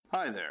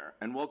Hi there,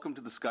 and welcome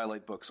to the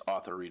Skylight Books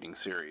author reading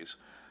series.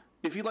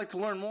 If you'd like to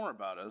learn more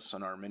about us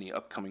and our many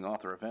upcoming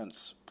author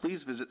events,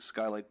 please visit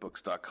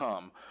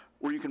skylightbooks.com,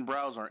 where you can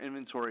browse our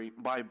inventory,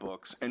 buy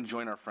books, and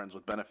join our Friends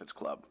with Benefits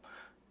Club.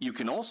 You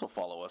can also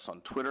follow us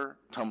on Twitter,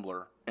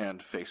 Tumblr, and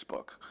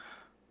Facebook.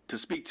 To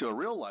speak to a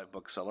real live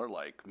bookseller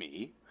like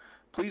me,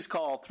 please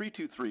call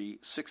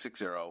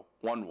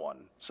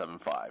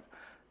 323-660-1175.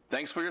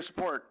 Thanks for your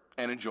support,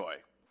 and enjoy.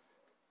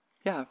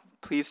 Yeah,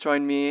 please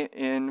join me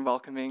in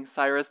welcoming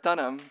Cyrus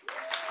Dunham.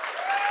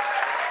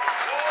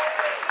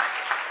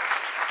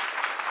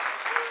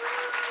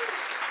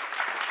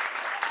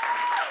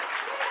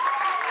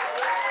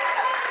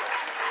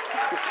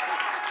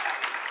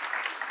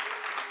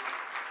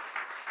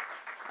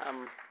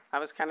 I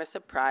was kind of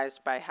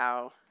surprised by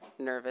how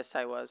nervous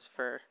I was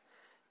for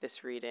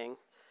this reading.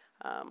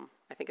 I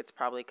think it's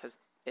probably because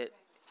it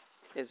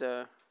is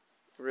a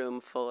room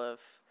full of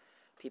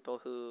people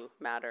who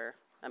matter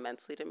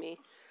immensely to me.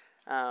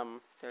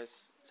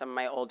 There's some of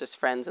my oldest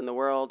friends in the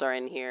world are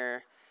in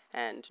here,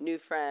 and new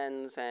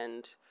friends,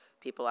 and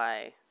people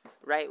I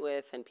write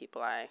with, and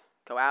people I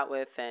go out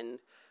with, and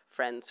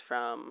friends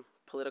from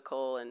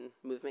political and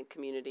movement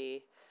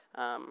community,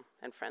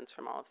 and friends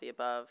from all of the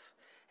above.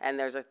 And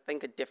there's, I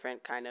think, a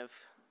different kind of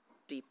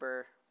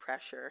deeper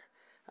pressure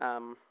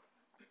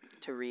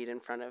to read in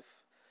front of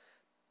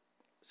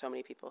so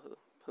many people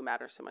who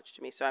matter so much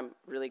to me. So I'm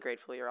really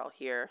grateful you're all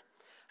here.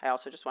 I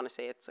also just want to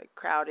say it's like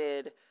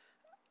crowded.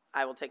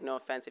 I will take no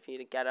offense if you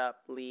need to get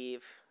up,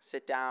 leave,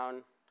 sit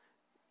down,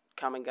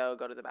 come and go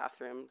to the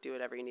bathroom, do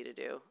whatever you need to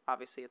do.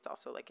 Obviously, it's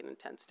also like an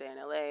intense day in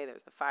LA.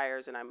 There's the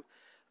fires, and I'm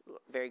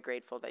very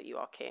grateful that you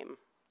all came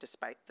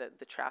despite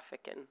the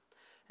traffic and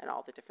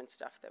all the different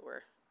stuff that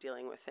we're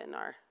dealing with in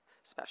our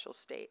special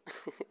state.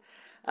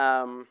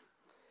 I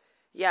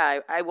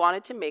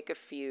wanted to make a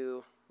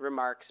few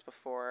remarks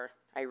before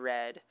I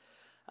read,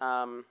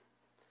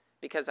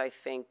 because I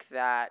think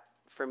that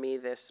for me,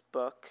 this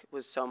book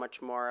was so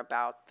much more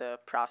about the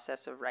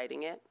process of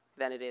writing it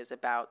than it is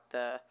about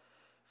the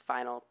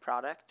final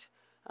product.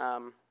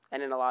 And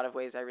in a lot of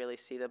ways, I really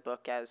see the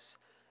book as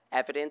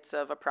evidence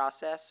of a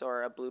process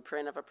or a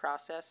blueprint of a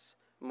process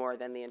more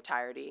than the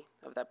entirety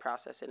of that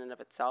process in and of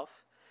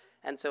itself.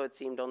 And so it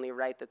seemed only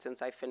right that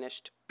since I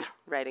finished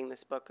writing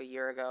this book a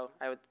year ago,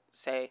 I would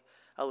say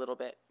a little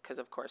bit, because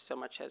of course so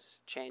much has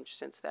changed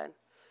since then.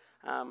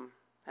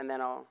 And then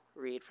I'll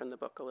read from the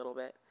book a little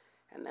bit,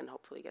 and then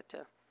hopefully get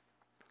to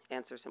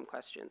answer some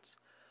questions.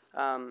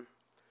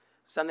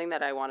 Something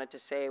that I wanted to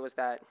say was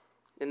that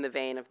in the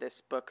vein of this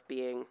book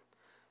being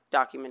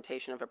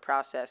documentation of a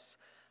process,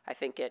 I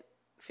think it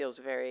feels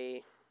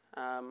very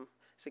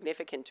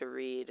significant to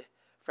read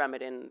from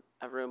it in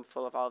a room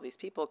full of all of these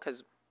people,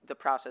 because the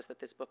process that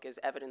this book is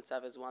evidence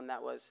of is one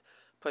that was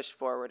pushed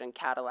forward and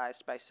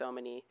catalyzed by so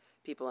many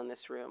people in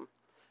this room.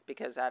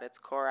 Because at its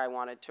core, I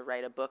wanted to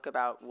write a book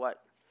about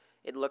what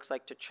it looks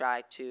like to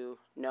try to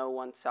know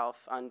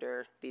oneself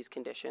under these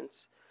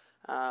conditions.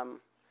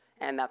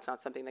 And that's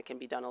not something that can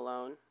be done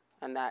alone.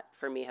 And that,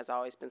 for me, has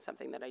always been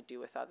something that I do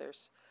with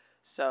others.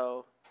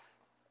 So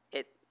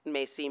it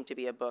may seem to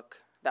be a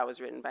book that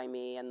was written by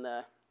me, and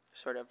the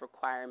sort of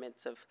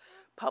requirements of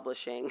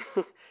publishing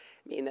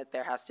mean that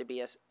there has to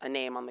be a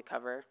name on the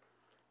cover,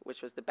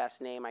 which was the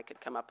best name I could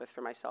come up with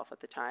for myself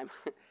at the time.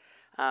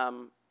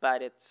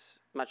 But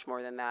it's much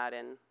more than that,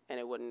 and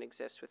it wouldn't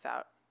exist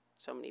without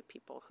so many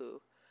people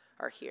who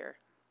are here.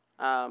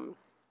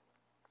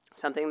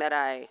 Something that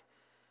I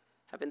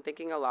have been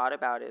thinking a lot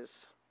about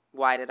is,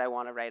 why did I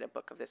want to write a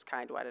book of this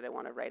kind? Why did I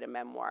want to write a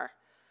memoir?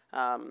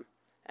 And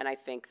I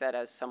think that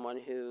as someone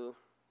who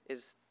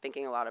is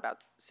thinking a lot about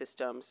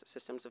systems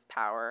of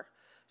power,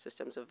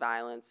 systems of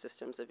violence,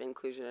 systems of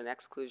inclusion and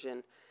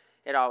exclusion,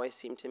 it always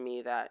seemed to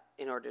me that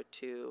in order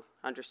to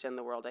understand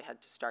the world, I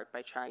had to start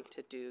by trying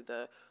to do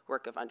the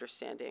work of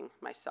understanding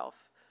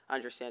myself,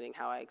 understanding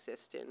how I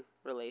exist in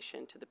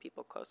relation to the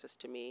people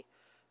closest to me,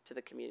 to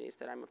the communities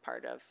that I'm a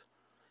part of.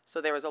 So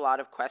there was a lot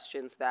of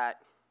questions that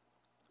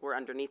were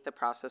underneath the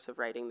process of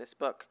writing this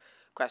book.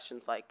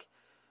 Questions like,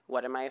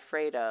 what am I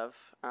afraid of?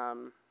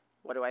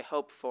 What do I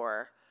hope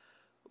for?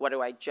 What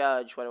do I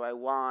judge? What do I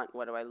want?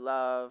 What do I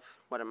love?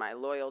 What am I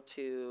loyal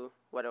to?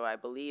 What do I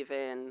believe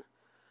in?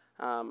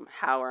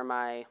 How are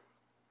my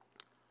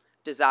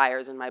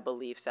desires and my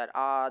beliefs at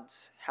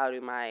odds? How do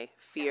my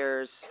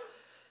fears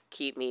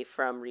keep me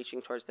from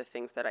reaching towards the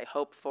things that I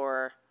hope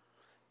for?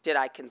 Did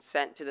I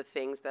consent to the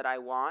things that I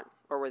want,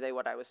 or were they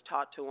what I was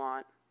taught to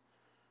want?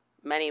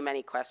 Many,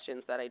 many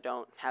questions that I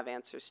don't have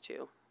answers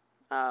to.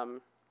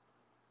 I'm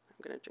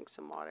going to drink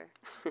some water.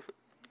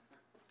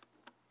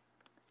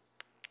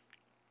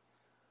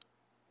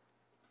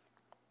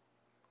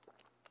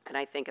 And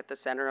I think at the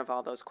center of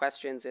all those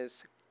questions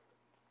is,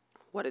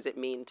 what does it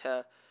mean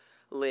to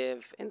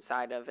live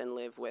inside of and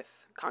live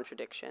with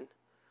contradiction?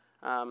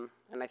 And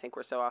I think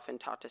we're so often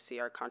taught to see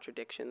our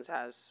contradictions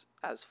as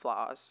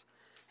flaws.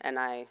 And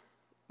I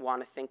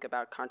want to think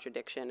about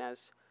contradiction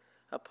as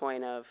a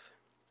point of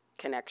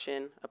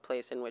connection, a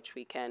place in which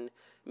we can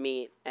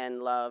meet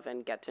and love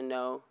and get to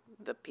know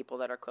the people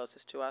that are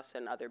closest to us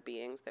and other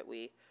beings that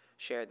we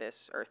share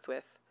this earth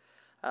with.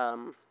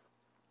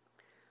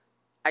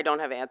 I don't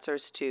have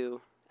answers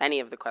to any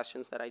of the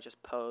questions that I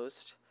just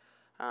posed,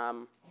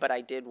 but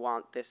I did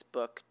want this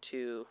book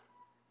to,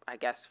 I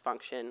guess,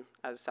 function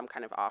as some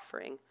kind of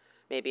offering,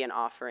 maybe an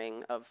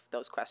offering of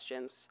those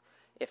questions,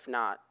 if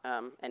not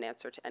an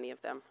answer to any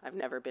of them. I've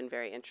never been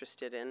very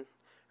interested in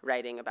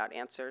writing about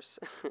answers,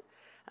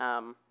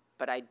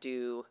 but I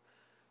do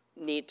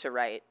need to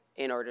write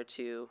in order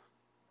to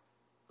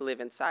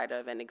live inside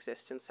of and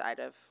exist inside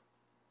of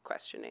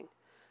questioning.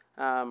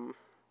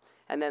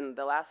 And then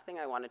the last thing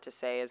I wanted to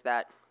say is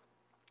that,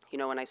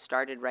 when I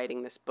started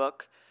writing this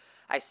book,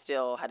 I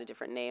still had a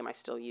different name. I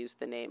still used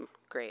the name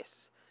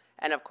Grace.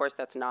 And of course,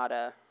 that's not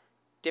a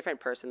different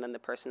person than the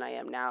person I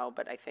am now,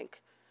 but I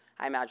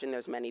imagine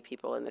there's many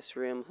people in this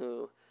room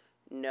who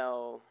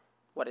know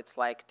what it's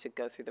like to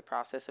go through the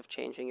process of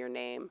changing your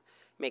name,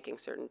 making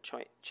certain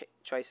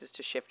choices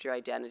to shift your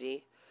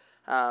identity,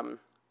 and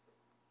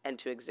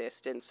to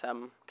exist in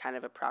some kind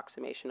of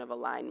approximation of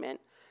alignment.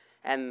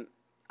 And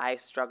I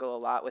struggle a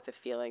lot with the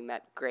feeling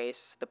that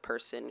Grace, the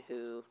person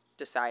who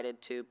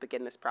decided to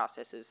begin this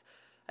process, is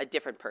a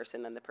different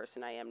person than the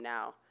person I am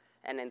now.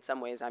 And in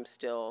some ways, I'm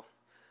still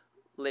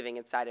living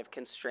inside of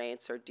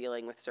constraints or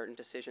dealing with certain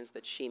decisions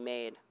that she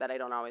made that I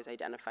don't always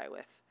identify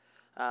with.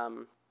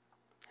 And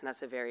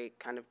that's a very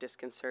kind of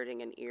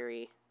disconcerting and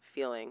eerie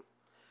feeling.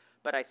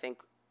 But I think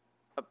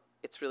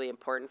it's really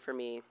important for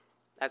me,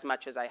 as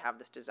much as I have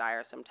this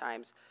desire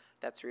sometimes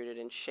that's rooted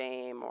in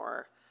shame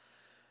or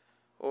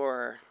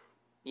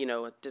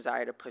a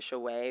desire to push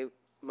away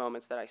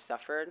moments that I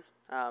suffered,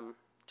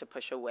 to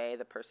push away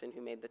the person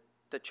who made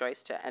the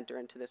choice to enter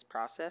into this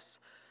process.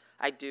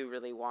 I do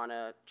really want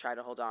to try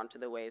to hold on to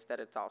the ways that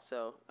it's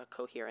also a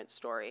coherent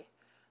story,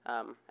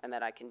 and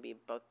that I can be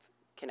both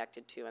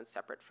connected to and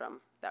separate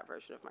from that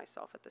version of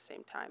myself at the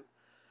same time.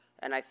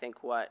 And I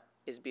think what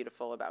is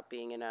beautiful about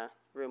being in a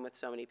room with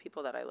so many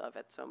people that I love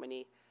have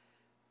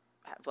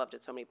loved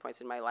at so many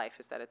points in my life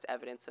is that it's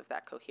evidence of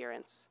that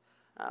coherence,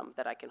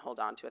 that I can hold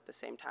on to at the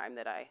same time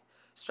that I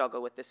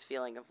struggle with this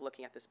feeling of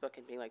looking at this book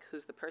and being like,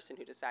 who's the person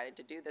who decided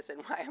to do this,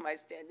 and why am I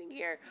standing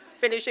here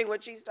finishing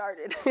what she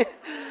started?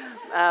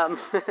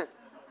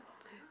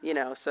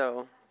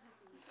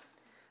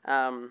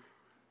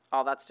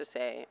 All that's to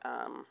say,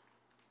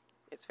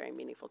 it's very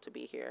meaningful to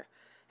be here.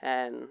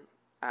 And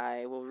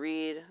I will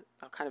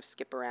I'll kind of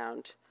skip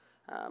around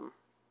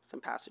some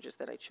passages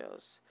that I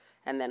chose,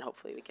 and then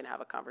hopefully we can have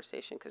a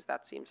conversation, because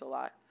that seems a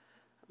lot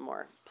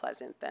more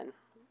pleasant than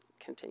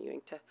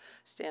continuing to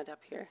stand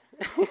up here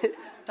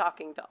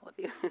talking to all of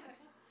you.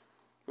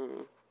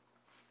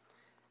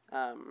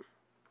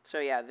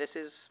 This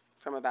is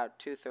from about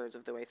 2/3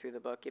 of the way through the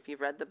book. If you've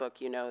read the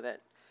book, you know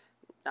that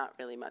not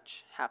really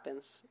much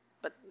happens,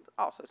 but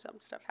also some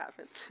stuff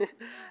happens.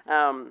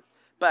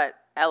 But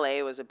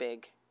LA was a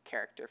big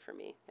character for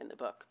me in the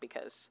book,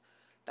 because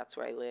that's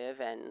where I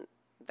live, and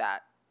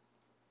that,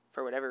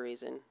 for whatever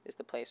reason, is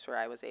the place where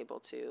I was able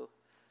to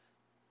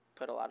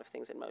put a lot of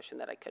things in motion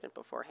that I couldn't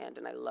beforehand.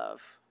 And I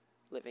love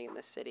living in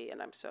this city,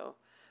 and I'm so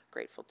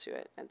grateful to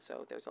it. And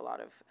so there's a lot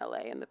of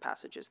LA in the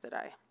passages that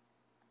I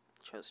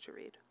chose to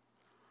read.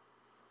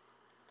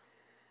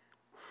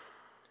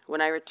 When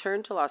I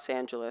returned to Los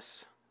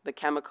Angeles, the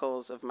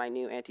chemicals of my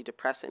new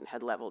antidepressant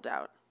had leveled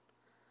out.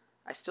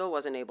 I still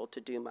wasn't able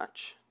to do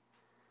much.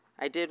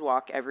 I did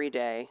walk every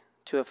day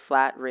to a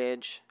flat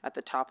ridge at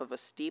the top of a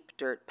steep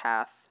dirt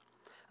path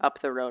up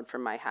the road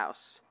from my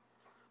house.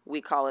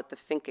 We call it the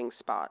thinking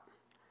spot.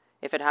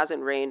 If it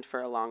hasn't rained for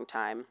a long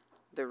time,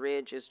 the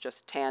ridge is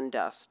just tan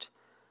dust,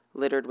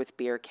 littered with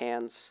beer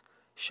cans,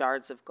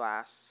 shards of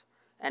glass,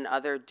 and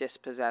other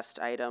dispossessed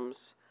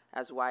items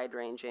as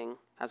wide-ranging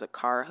as a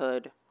car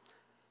hood,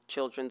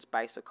 children's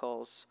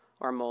bicycles,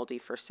 or moldy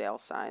for sale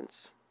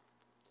signs.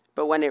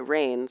 But when it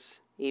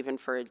rains, even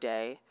for a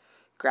day,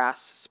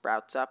 grass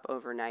sprouts up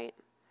overnight,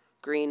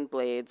 green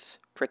blades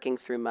pricking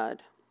through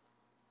mud.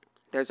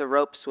 There's a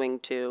rope swing,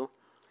 too,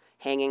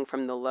 hanging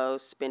from the low,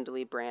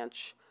 spindly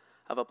branch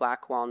of a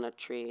black walnut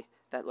tree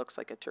that looks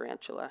like a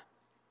tarantula.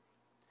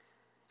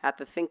 At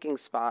the thinking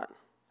spot,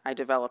 I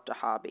developed a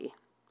hobby.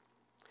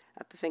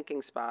 At the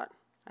thinking spot,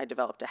 I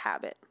developed a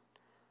habit,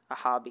 a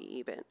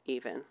hobby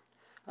even,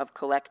 of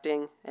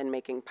collecting and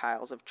making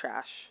piles of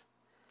trash.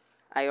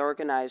 I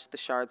organized the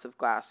shards of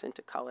glass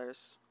into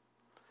colors.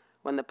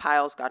 When the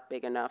piles got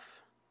big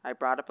enough, I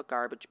brought up a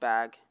garbage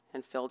bag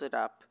and filled it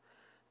up,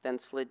 then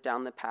slid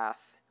down the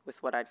path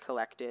with what I'd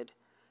collected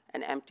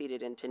and emptied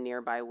it into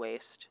nearby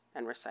waste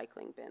and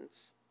recycling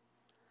bins.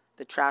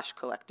 The trash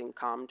collecting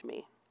calmed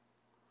me.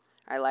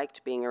 I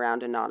liked being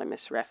around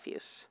anonymous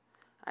refuse.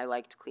 I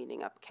liked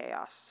cleaning up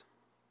chaos.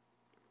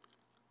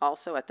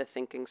 Also at the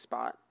thinking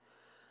spot,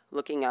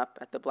 looking up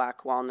at the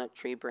black walnut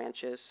tree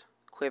branches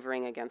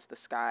quivering against the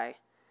sky,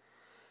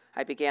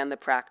 I began the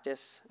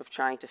practice of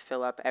trying to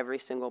fill up every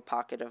single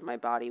pocket of my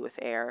body with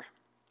air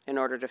in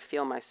order to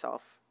feel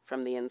myself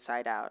from the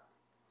inside out.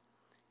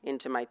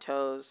 into my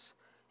toes,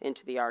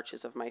 into the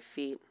arches of my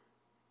feet,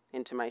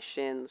 into my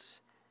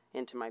shins,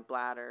 into my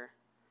bladder,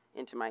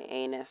 into my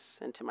anus,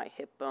 into my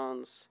hip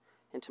bones,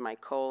 into my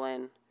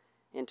colon,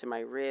 into my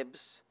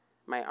ribs,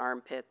 my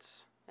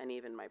armpits, and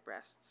even my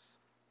breasts.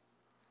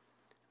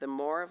 The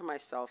more of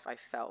myself I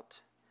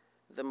felt,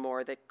 the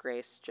more that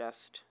Grace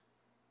just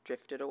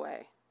drifted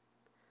away,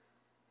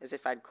 as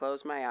if I'd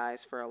closed my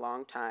eyes for a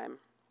long time,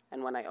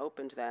 and when I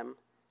opened them,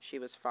 she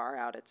was far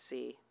out at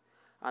sea,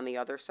 on the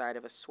other side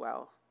of a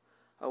swell,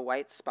 a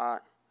white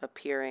spot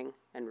appearing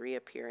and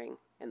reappearing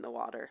in the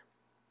water.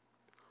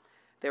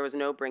 There was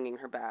no bringing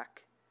her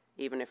back,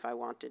 even if I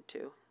wanted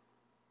to.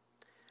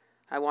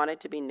 I wanted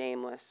to be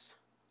nameless,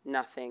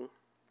 nothing,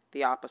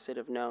 the opposite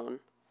of known,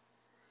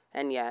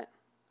 and yet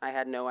I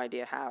had no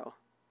idea how.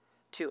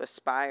 To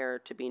aspire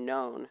to be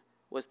known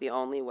was the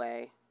only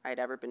way I'd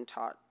ever been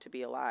taught to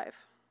be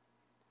alive.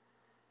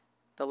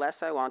 The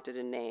less I wanted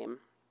a name,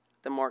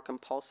 the more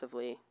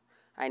compulsively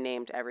I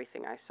named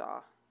everything I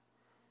saw.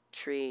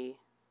 Tree,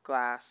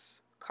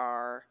 glass,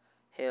 car,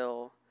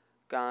 hill,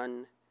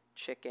 gun,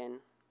 chicken,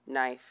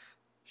 knife,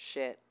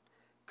 shit,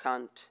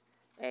 cunt,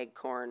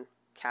 eggcorn,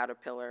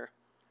 caterpillar,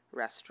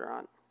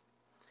 restaurant.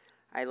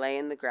 I lay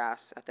in the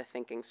grass at the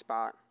thinking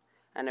spot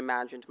and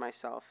imagined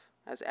myself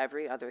as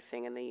every other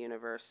thing in the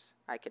universe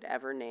I could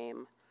ever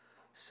name,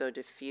 so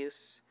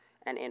diffuse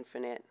and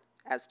infinite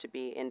as to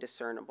be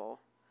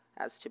indiscernible,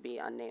 as to be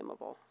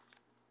unnameable.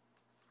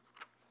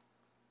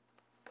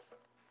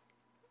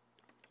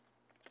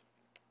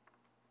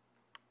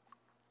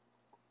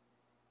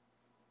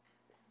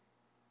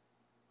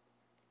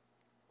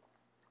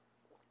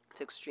 It's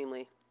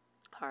extremely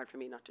hard for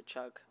me not to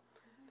chug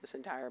this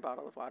entire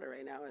bottle of water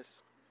right now,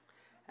 as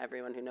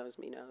everyone who knows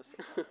me knows.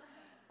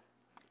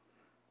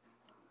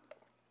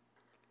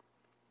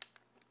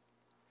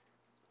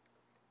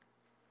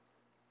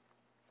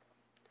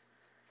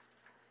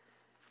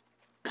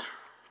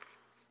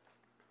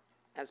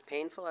 As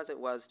painful as it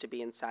was to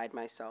be inside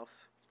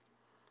myself,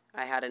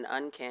 I had an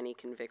uncanny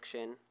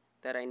conviction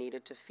that I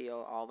needed to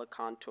feel all the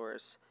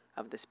contours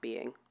of this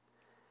being.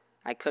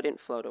 I couldn't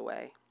float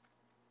away.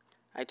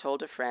 I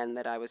told a friend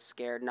that I was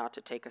scared not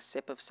to take a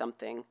sip of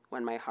something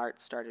when my heart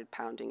started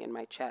pounding in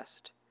my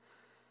chest.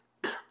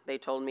 They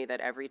told me that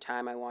every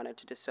time I wanted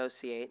to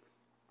dissociate,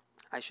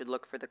 I should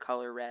look for the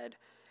color red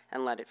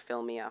and let it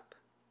fill me up.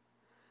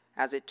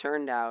 As it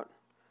turned out,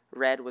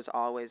 red was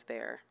always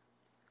there.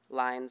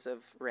 Lines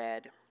of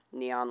red,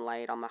 neon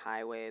light on the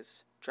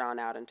highways, drawn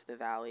out into the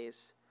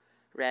valleys,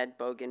 red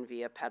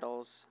bougainvillea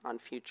petals on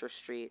Future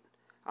Street,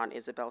 on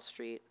Isabel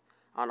Street,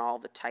 on all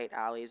the tight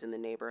alleys in the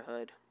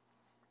neighborhood,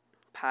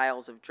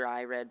 piles of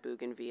dry red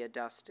bougainvillea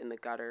dust in the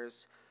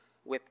gutters,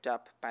 whipped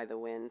up by the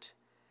wind,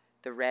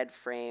 the red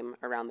frame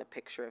around the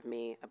picture of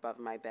me above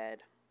my bed,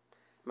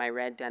 my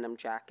red denim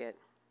jacket,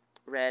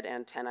 red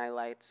antennae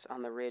lights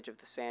on the ridge of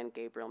the San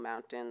Gabriel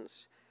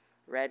Mountains,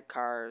 red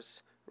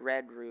cars,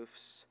 red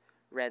roofs,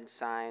 red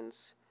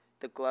signs,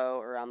 the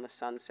glow around the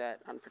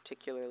sunset on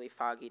particularly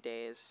foggy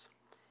days,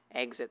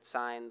 exit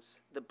signs,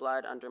 the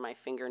blood under my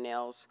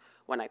fingernails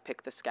when I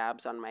pick the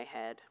scabs on my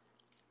head,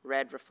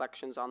 red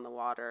reflections on the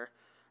water,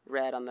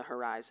 red on the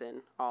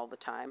horizon all the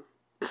time.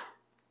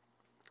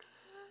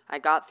 I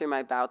got through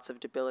my bouts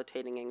of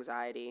debilitating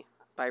anxiety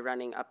by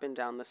running up and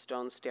down the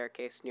stone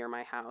staircase near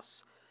my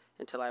house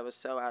until I was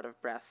so out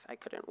of breath I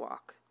couldn't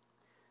walk.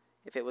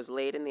 If it was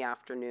late in the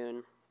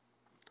afternoon,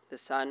 the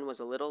sun was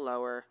a little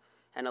lower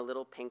and a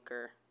little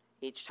pinker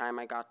each time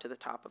I got to the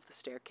top of the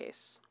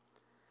staircase.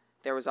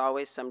 There was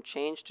always some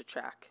change to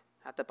track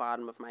at the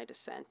bottom of my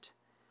descent.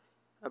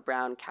 A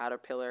brown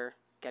caterpillar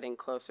getting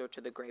closer to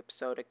the grape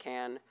soda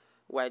can,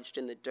 wedged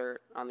in the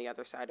dirt on the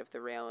other side of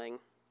the railing,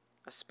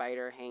 a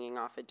spider hanging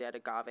off a dead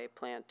agave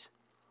plant.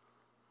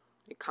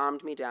 It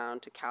calmed me down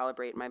to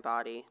calibrate my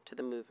body to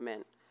the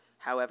movement,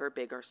 however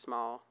big or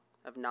small,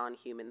 of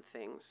non-human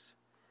things.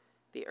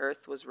 The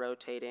earth was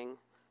rotating,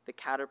 the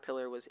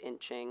caterpillar was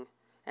inching,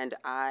 and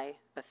I,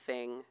 a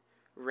thing,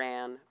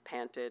 ran,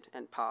 panted,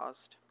 and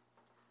paused.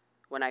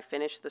 When I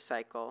finished the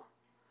cycle,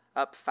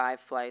 up 5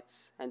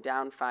 flights and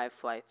down 5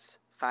 flights,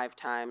 5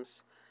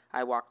 times,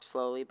 I walked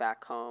slowly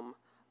back home,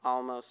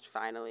 almost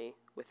finally,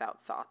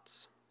 without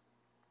thoughts.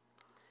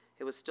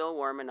 It was still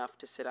warm enough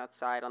to sit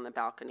outside on the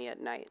balcony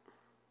at night.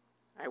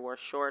 I wore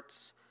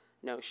shorts,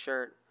 no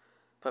shirt,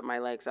 put my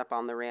legs up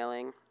on the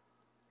railing.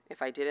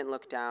 If I didn't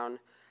look down,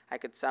 I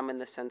could summon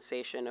the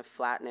sensation of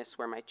flatness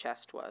where my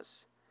chest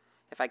was.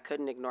 If I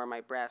couldn't ignore my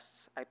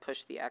breasts, I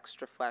pushed the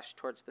extra flesh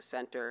towards the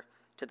center,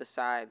 to the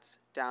sides,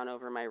 down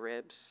over my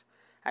ribs.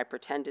 I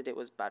pretended it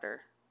was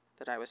butter,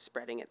 that I was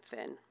spreading it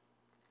thin.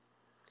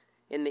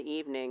 In the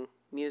evening,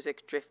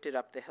 music drifted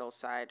up the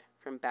hillside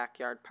from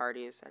backyard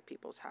parties at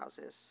people's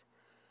houses.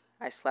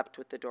 I slept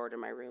with the door to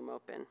my room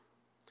open,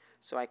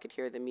 so I could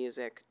hear the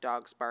music,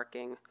 dogs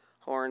barking,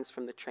 horns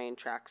from the train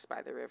tracks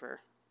by the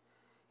river.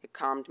 It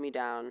calmed me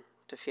down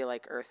to feel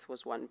like Earth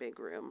was one big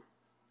room.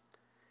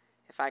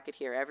 If I could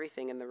hear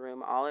everything in the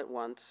room all at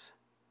once,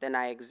 then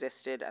I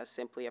existed as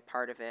simply a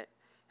part of it,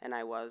 and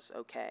I was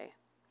okay.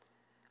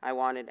 I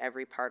wanted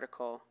every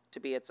particle to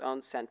be its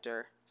own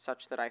center,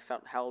 such that I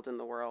felt held in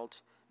the world,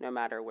 no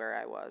matter where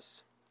I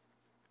was.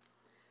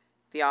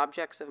 The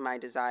objects of my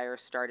desire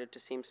started to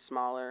seem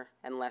smaller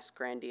and less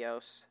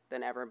grandiose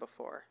than ever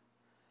before.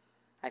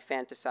 I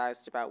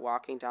fantasized about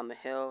walking down the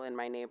hill in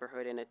my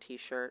neighborhood in a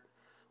t-shirt,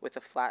 with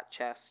a flat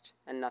chest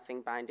and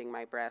nothing binding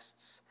my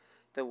breasts,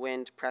 the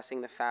wind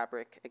pressing the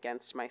fabric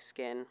against my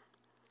skin.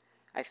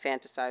 I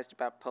fantasized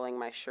about pulling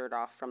my shirt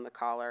off from the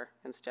collar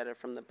instead of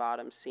from the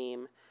bottom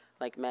seam,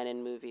 like men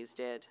in movies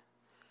did.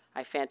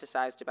 I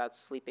fantasized about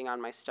sleeping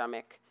on my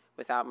stomach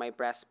without my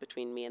breasts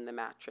between me and the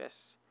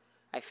mattress.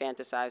 I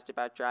fantasized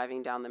about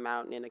driving down the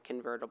mountain in a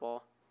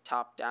convertible,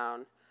 top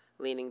down,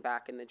 leaning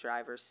back in the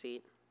driver's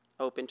seat,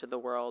 open to the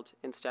world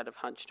instead of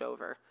hunched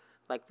over,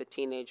 like the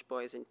teenage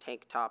boys in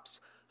tank tops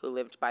who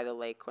lived by the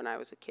lake when I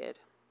was a kid.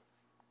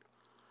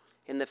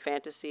 In the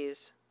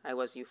fantasies, I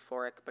was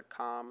euphoric but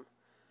calm,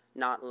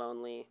 not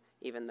lonely,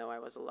 even though I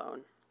was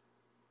alone.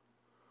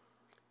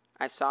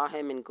 I saw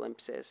him in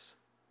glimpses.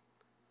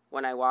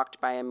 When I walked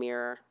by a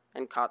mirror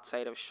and caught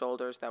sight of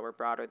shoulders that were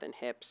broader than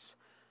hips,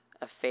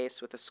 a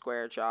face with a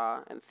square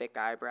jaw and thick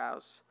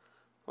eyebrows.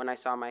 When I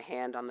saw my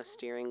hand on the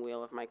steering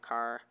wheel of my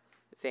car,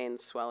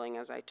 veins swelling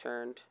as I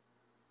turned.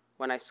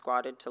 When I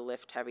squatted to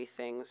lift heavy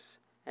things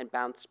and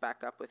bounced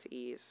back up with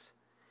ease.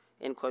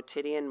 In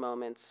quotidian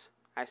moments,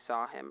 I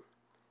saw him,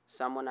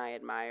 someone I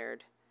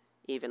admired,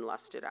 even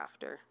lusted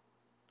after.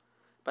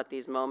 But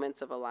these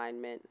moments of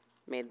alignment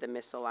made the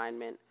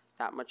misalignment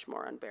that much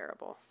more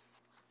unbearable.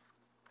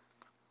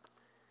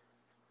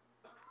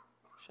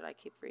 Should I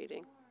keep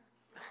reading?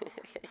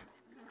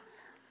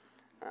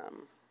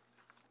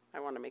 I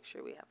want to make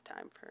sure we have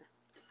time for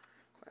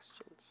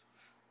questions.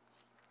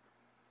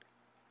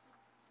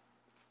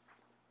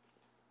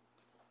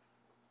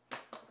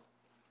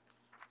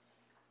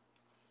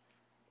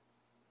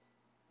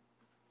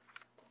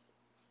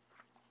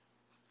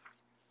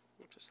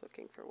 I'm just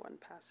looking for one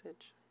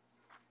passage.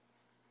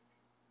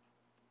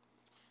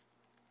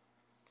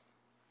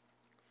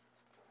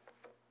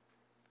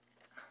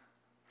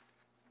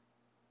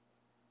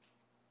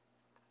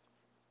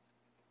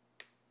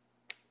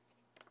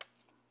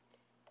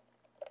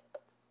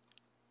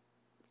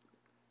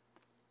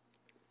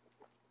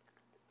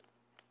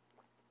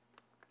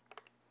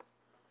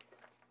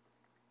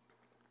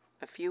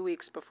 A few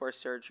weeks before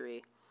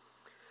surgery,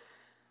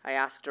 I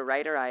asked a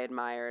writer I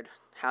admired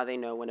how they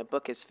know when a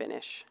book is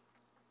finished.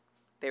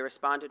 They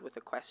responded with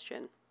a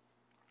question: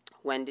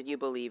 when did you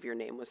believe your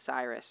name was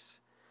Cyrus?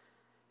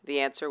 The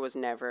answer was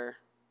never,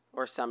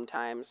 or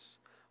sometimes,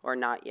 or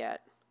not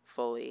yet,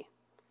 fully.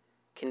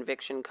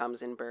 Conviction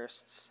comes in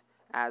bursts,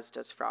 as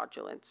does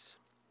fraudulence.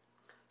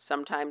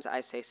 Sometimes I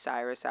say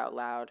Cyrus out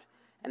loud,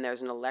 and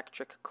there's an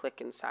electric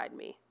click inside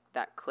me,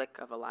 that click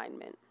of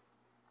alignment.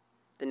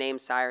 The name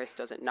Cyrus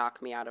doesn't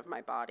knock me out of my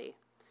body.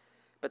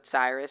 But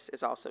Cyrus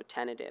is also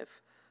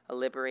tentative, a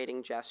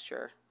liberating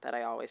gesture that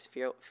I always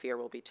fear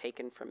will be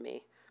taken from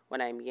me when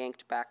I am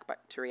yanked back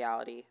to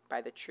reality by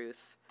the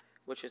truth,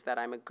 which is that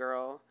I'm a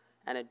girl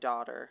and a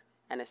daughter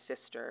and a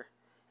sister,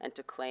 and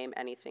to claim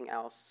anything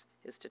else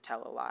is to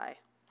tell a lie,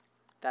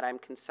 that I'm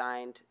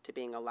consigned to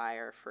being a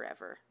liar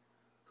forever.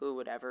 Who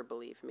would ever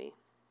believe me?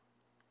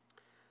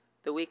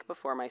 The week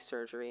before my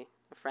surgery,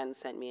 a friend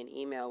sent me an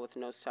email with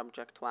no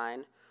subject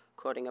line,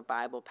 quoting a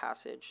Bible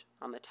passage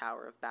on the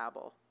Tower of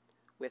Babel,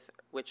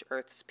 which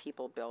Earth's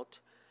people built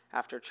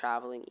after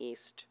traveling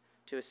east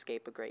to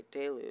escape a great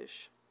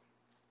deluge.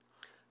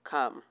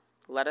 Come,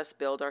 let us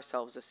build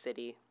ourselves a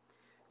city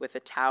with a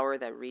tower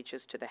that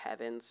reaches to the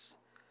heavens,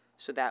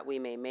 so that we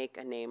may make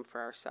a name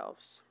for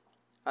ourselves.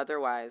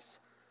 Otherwise,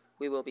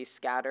 we will be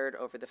scattered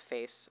over the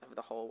face of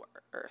the whole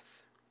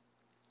earth.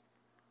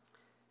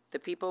 The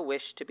people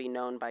wished to be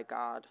known by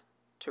God,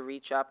 to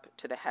reach up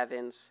to the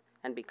heavens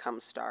and become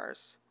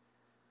stars.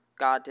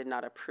 God did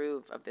not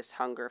approve of this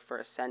hunger for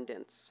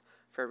ascendance,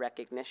 for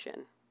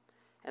recognition,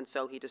 and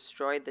so he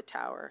destroyed the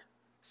tower,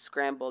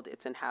 scrambled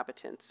its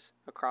inhabitants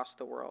across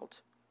the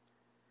world.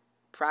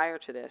 Prior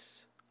to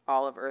this,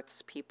 all of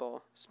Earth's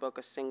people spoke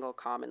a single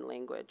common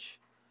language.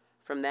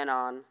 From then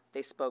on,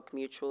 they spoke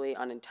mutually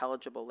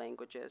unintelligible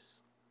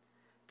languages.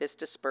 This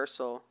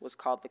dispersal was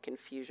called the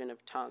confusion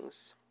of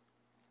tongues.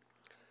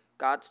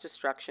 God's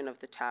destruction of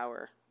the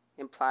tower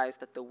implies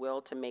that the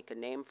will to make a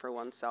name for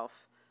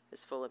oneself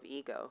is full of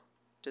ego,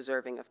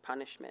 deserving of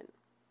punishment.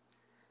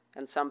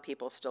 And some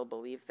people still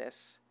believe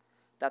this,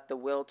 that the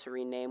will to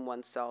rename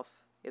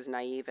oneself is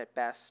naive at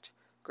best,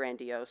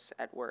 grandiose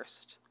at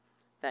worst,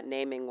 that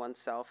naming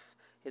oneself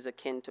is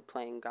akin to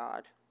playing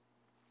God.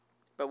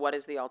 But what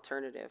is the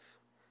alternative?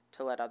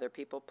 To let other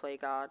people play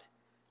God?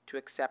 To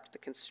accept the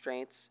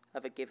constraints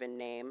of a given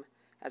name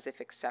as if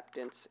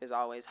acceptance is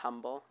always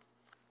humble?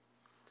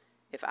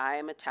 If I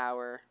am a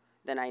tower,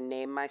 then I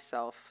name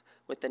myself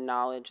with the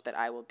knowledge that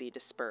I will be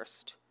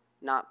dispersed,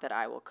 not that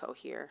I will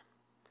cohere.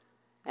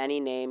 Any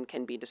name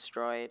can be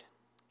destroyed,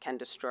 can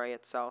destroy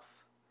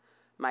itself.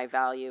 My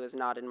value is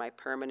not in my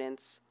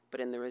permanence, but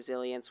in the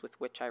resilience with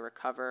which I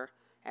recover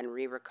and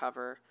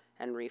re-recover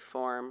and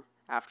reform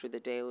after the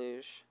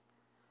deluge.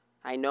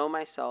 I know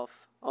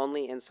myself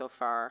only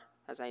insofar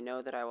as I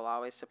know that I will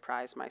always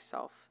surprise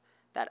myself,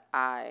 that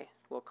I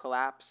will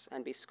collapse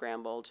and be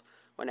scrambled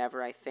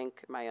whenever I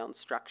think my own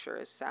structure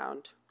is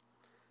sound.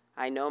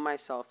 I know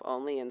myself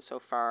only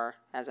insofar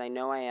as I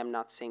know I am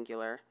not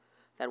singular,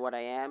 that what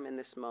I am in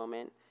this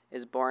moment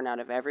is born out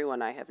of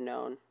everyone I have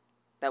known,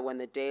 that when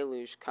the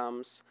deluge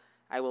comes,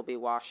 I will be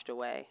washed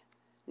away,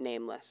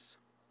 nameless.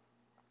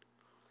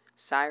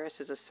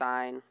 Cyrus is a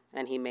sign,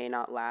 and he may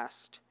not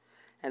last,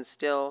 and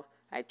still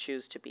I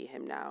choose to be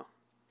him now.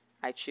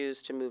 I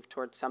choose to move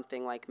towards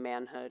something like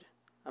manhood,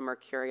 a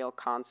mercurial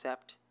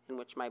concept in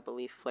which my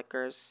belief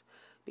flickers,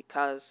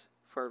 because,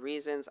 for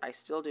reasons I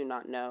still do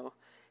not know,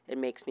 it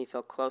makes me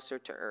feel closer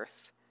to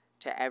earth,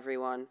 to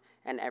everyone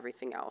and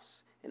everything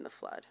else in the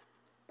flood.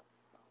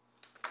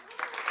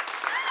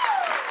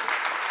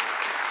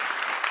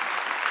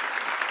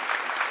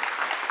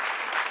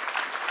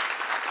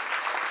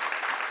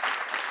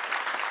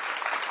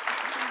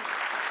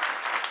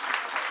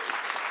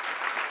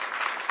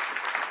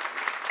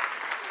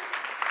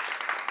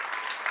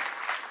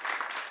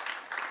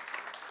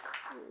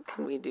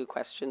 Can we do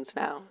questions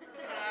now?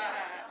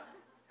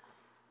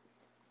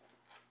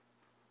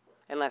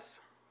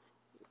 Unless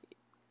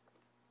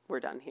we're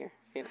done here,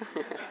 you know.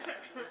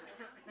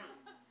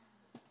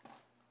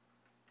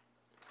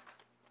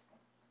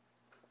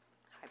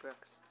 Hi,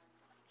 Brooks.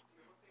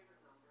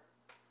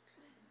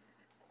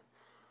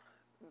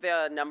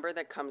 The number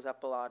that comes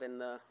up a lot in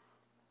the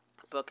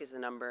book is the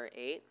number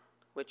 8,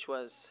 which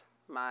was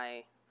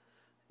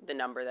the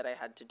number that I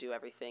had to do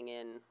everything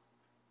in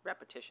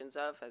repetitions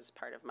of as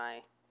part of my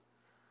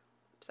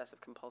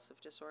obsessive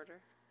compulsive disorder.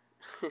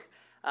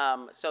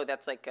 So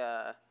that's like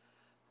a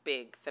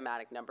big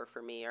thematic number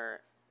for me,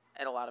 or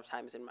at a lot of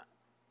times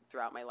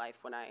throughout my life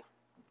when I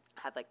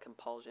had like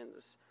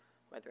compulsions,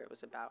 whether it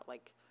was about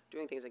like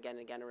doing things again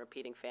and again or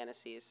repeating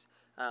fantasies,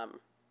 I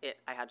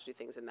had to do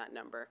things in that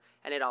number.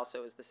 And it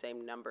also is the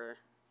same number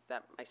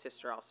that my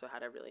sister also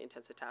had a really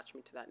intense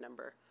attachment to that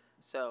number.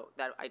 So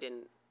that I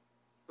didn't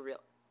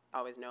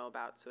always know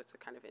about, so it's a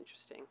kind of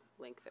interesting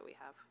link that we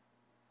have.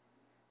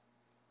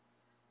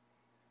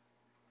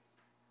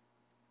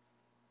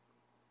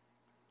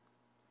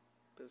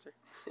 Boozer.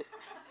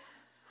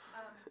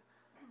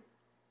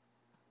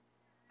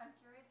 I'm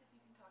curious if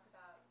you can talk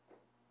about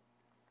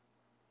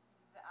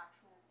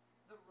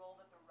the role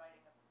that the writing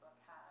of the book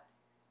had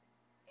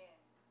in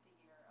the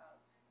year of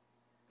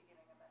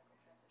beginning a medical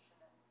transition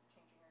and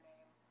changing your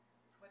name,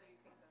 whether you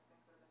think those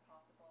things would have been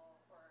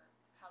possible or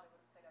how they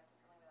would have played out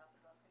differently without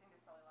the book. I think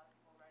there's probably a lot of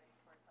people writing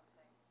towards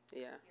something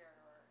here,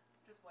 or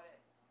just what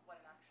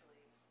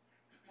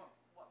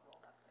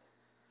role that played.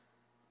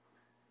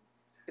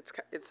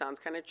 It sounds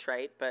kind of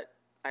trite, but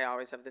I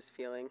always have this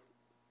feeling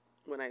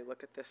when I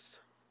look at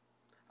this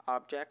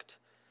object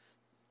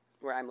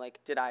where I'm like,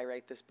 did I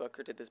write this book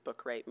or did this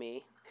book write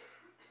me?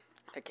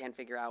 I can't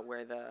figure out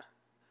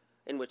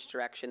in which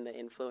direction the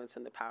influence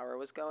and the power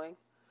was going.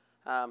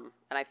 And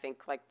I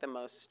think like the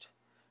most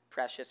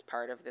precious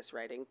part of this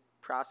writing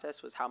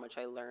process was how much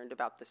I learned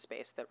about the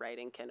space that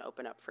writing can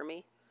open up for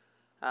me.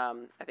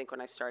 I think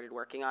when I started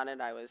working on it,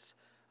 I was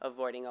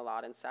avoiding a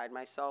lot inside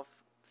myself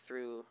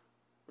through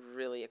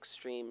really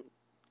extreme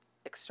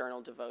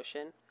external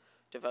devotion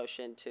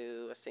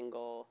to a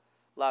single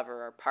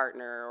lover or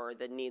partner or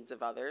the needs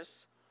of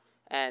others.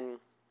 And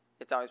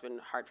it's always been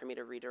hard for me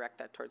to redirect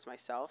that towards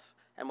myself.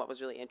 And what was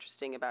really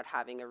interesting about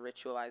having a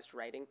ritualized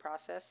writing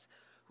process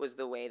was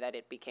the way that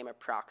it became a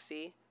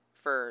proxy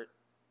for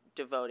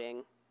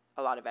devoting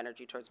a lot of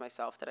energy towards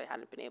myself that I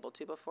hadn't been able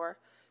to before,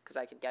 because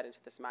I could get into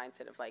this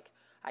mindset of like,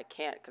 I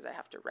can't because I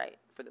have to write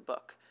for the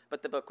book.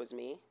 But the book was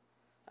me.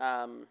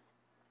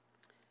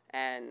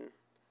 And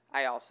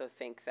I also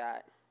think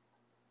that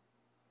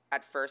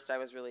at first I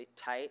was really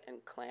tight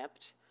and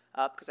clamped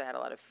up because I had a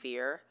lot of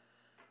fear.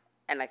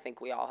 And I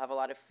think we all have a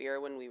lot of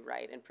fear when we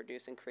write and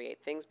produce and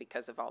create things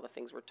because of all the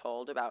things we're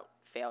told about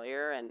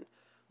failure and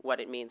what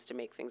it means to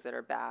make things that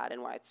are bad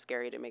and why it's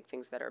scary to make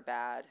things that are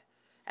bad.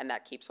 And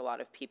that keeps a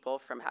lot of people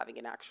from having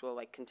an actual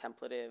like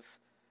contemplative,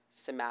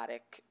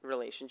 somatic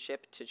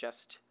relationship to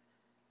just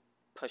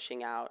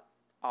pushing out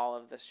all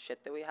of the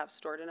shit that we have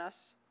stored in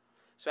us.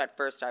 So at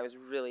first I was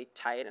really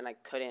tight and I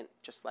couldn't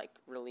just like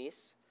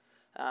release.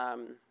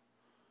 And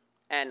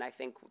I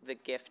think the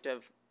gift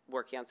of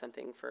working on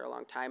something for a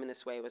long time in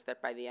this way was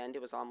that by the end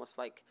it was almost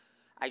like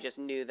I just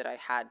knew that I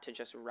had to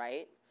just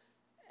write.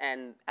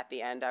 And at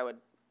the end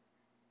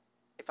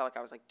it felt like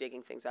I was like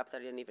digging things up that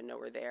I didn't even know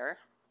were there.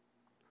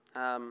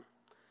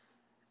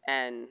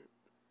 And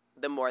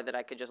the more that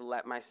I could just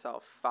let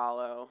myself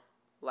follow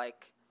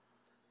like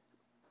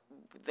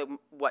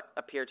what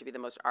appeared to be the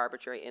most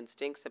arbitrary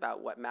instincts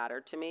about what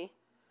mattered to me,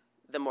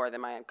 the more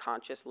that my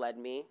unconscious led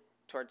me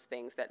towards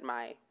things that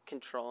my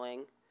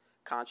controlling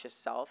conscious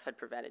self had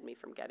prevented me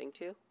from getting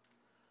to.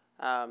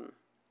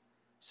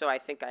 So I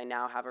think I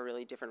now have a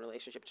really different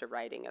relationship to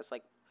writing as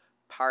like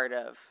part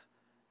of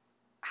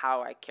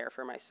how I care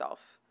for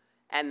myself.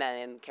 And then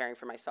in caring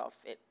for myself,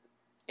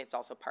 it's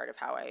also part of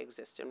how I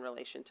exist in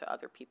relation to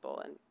other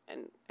people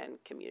and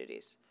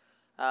communities.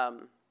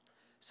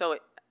 So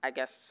I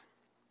guess,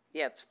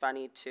 yeah, it's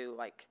funny to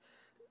like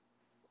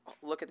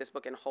look at this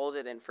book and hold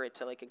it, and for it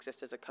to like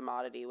exist as a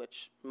commodity,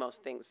 which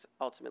most things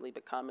ultimately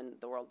become in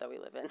the world that we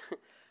live in,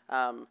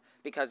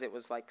 because it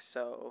was like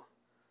so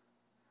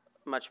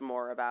much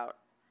more about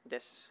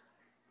this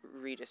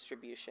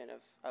redistribution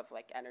of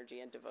like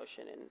energy and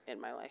devotion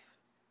in my life.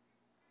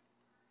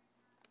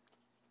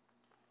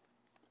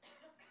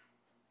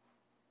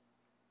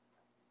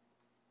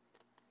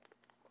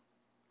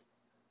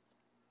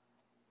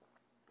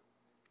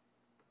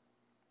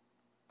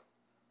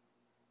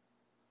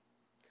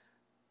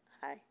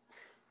 Hi. I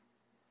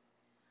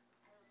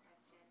have a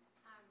question.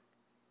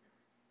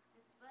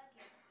 This book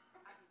is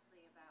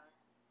obviously about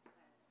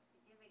a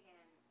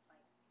significant, like,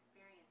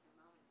 experience or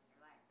moment in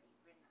your life that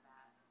you've written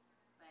about.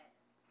 But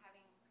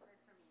having heard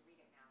from you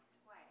read it now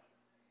twice,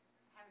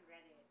 I haven't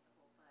read it the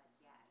whole book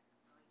yet.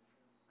 I'm going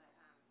to, but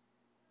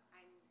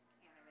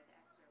and I read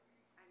the excerpt.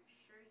 I'm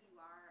sure you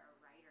are a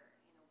writer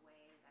in a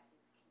way that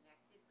is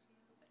connected to,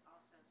 but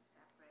also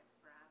separate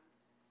from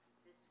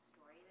this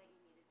story that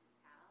you needed to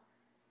tell.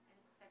 And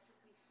it's such a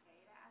cliche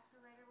to ask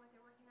a writer what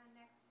they're working on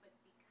next, but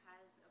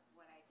because of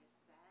what I just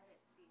said,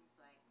 it seems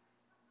like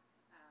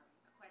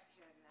a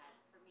question that,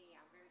 for me,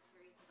 I'm very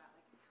curious about.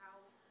 Like, how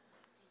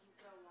do you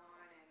go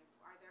on, and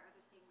are there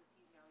other things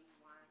you know you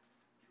want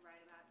to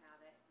write about now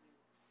that you've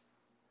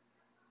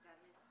done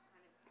this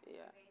kind of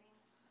excavating?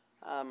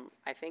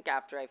 I think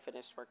after I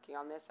finished working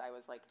on this, I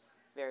was like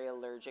very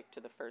allergic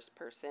to the first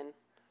person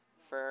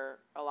for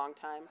a long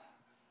time,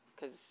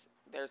 because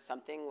there's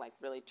something like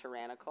really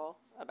tyrannical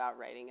about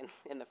writing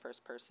in the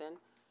first person.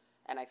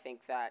 And I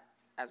think that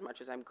as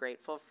much as I'm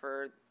grateful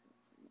for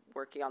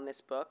working on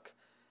this book,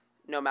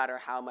 no matter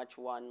how much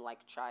one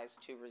like tries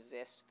to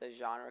resist the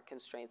genre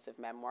constraints of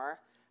memoir,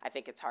 I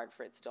think it's hard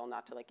for it still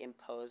not to like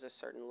impose a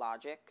certain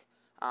logic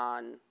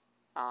on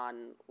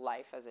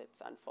life as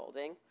it's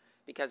unfolding,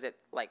 because it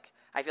like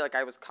I feel like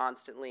I was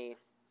constantly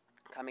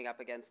coming up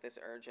against this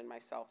urge in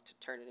myself to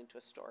turn it into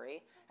a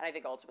story. And I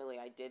think ultimately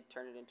I did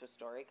turn it into a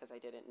story because I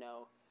didn't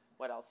know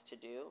what else to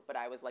do. But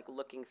I was like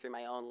looking through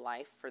my own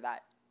life for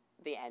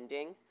the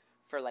ending,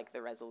 for like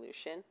the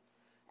resolution.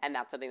 And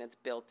that's something that's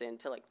built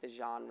into like the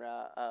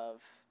genre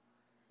of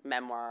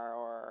memoir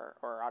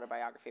or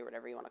autobiography,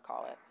 whatever you want to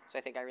call it. So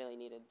I think I really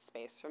needed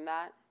space from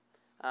that.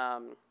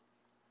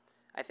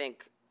 I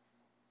think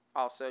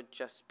also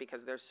just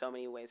because there's so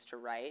many ways to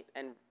write,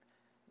 and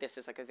this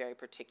is like a very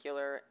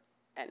particular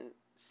and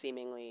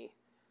seemingly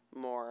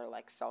more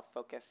like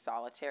self-focused,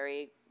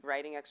 solitary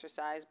writing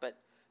exercise, but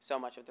so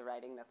much of the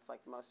writing that's like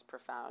most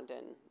profound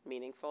and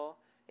meaningful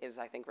is,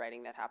 I think,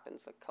 writing that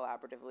happens like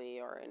collaboratively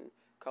or in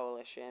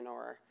coalition,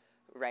 or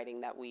writing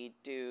that we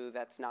do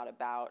that's not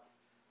about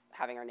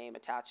having our name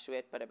attached to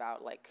it, but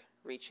about like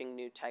reaching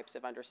new types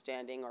of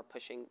understanding or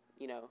pushing,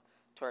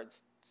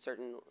 towards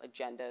certain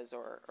agendas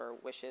or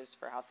wishes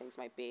for how things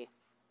might be.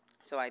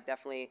 So I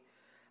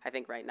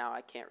think right now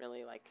I can't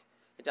really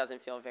it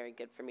doesn't feel very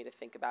good for me to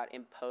think about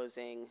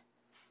imposing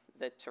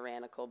the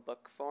tyrannical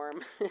book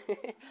form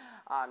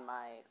on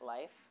my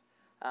life.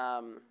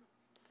 And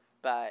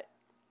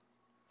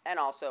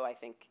also I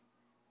think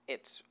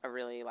it's a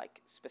really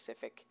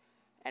specific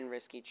and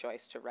risky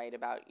choice to write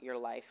about your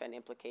life and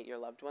implicate your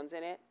loved ones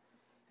in it.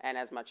 And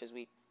as much as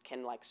we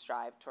can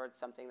strive towards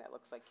something that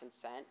looks like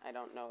consent, I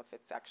don't know if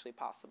it's actually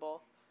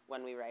possible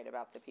when we write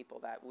about the people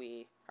that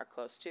we are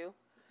close to.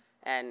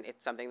 And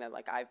it's something that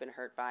I've been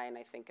hurt by, and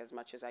I think as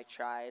much as I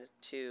tried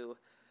to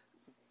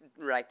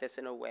write this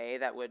in a way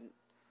that would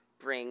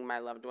bring my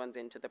loved ones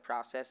into the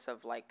process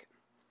of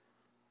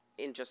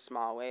in just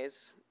small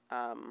ways,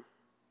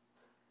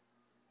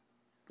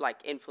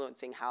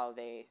 influencing how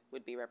they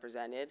would be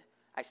represented,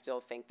 I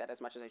still think that as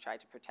much as I tried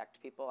to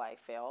protect people, I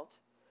failed.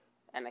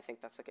 And I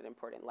think that's an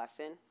important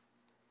lesson,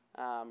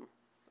 and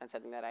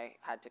something that I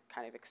had to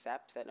kind of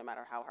accept, that no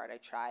matter how hard I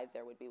tried,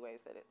 there would be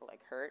ways that it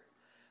hurt.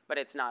 But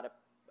it's not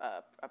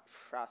a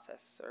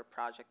process or a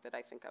project that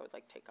I think I would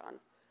take on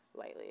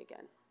lightly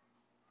again.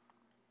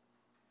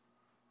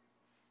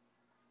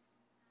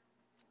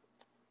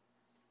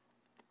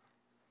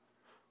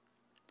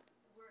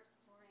 We're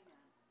exploring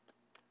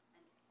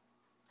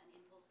an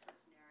impulse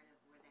towards narrative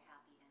where the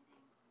happy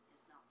ending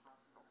is not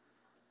possible.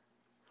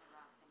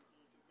 Roxane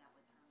Gay did that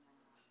with her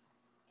memoir.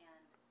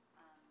 And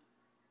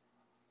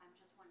I'm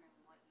just wondering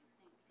what you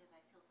think, because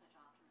I feel such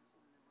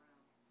optimism in the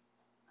room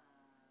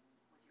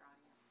with your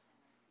audience, and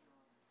I feel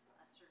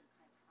a certain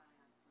kind of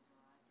triumph was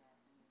arrived at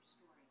in your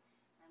story.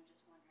 And I'm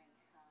just wondering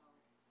how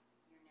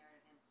your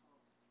narrative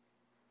impulse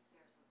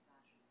fares with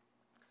fashion.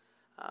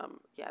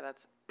 Yeah,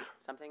 that's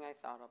something I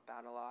thought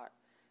about a lot.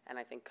 And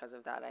I think because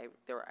of that, I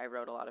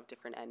wrote a lot of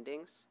different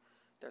endings.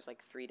 There's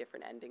 3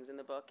 different endings in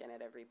the book, and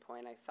at every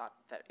point I thought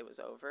that it was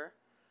over.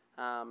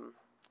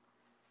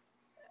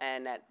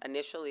 And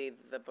initially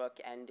the book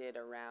ended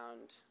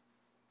around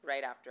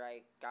right after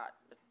I got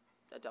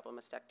a double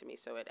mastectomy,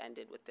 so it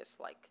ended with this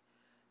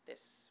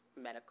this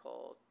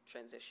medical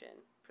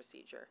transition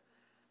procedure.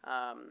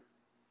 And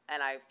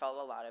I felt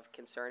a lot of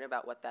concern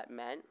about what that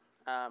meant,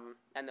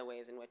 and the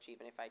ways in which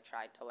even if I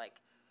tried to like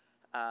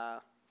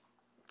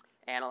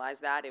analyze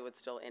that, it would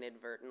still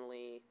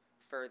inadvertently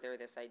further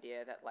this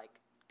idea that like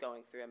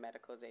going through a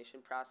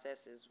medicalization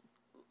process is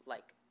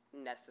like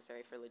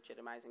necessary for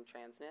legitimizing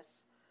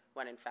transness,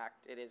 when in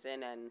fact it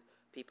isn't, and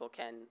people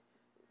can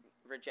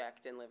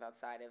reject and live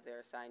outside of their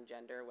assigned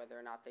gender, whether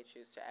or not they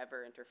choose to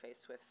ever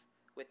interface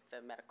with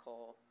the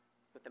medical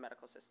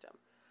system.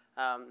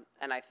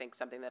 And I think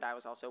something that I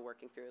was also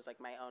working through is like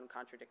my own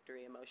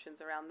contradictory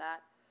emotions around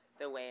that,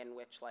 the way in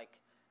which like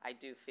I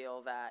do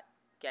feel that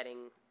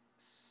getting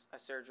a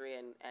surgery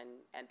and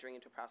entering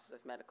into a process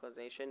of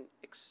medicalization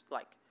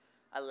like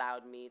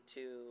allowed me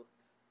to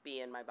be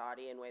in my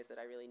body in ways that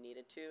I really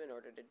needed to in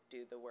order to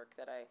do the work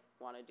that I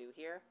want to do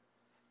here.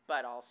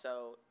 But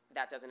also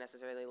that doesn't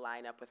necessarily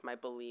line up with my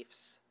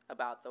beliefs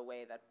about the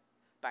way that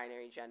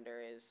binary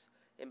gender is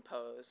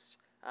imposed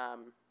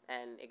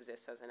and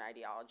exists as an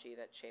ideology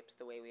that shapes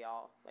the way we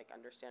all like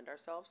understand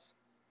ourselves.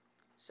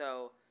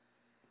 So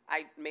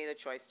I made the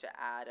choice to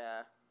add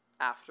a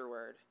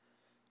afterword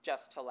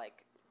just to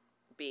like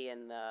be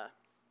in the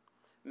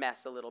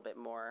mess a little bit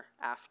more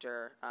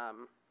after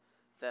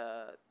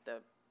the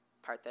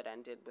part that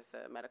ended with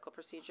the medical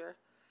procedure.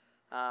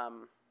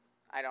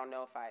 I don't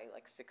know if I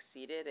like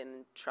succeeded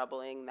in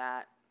troubling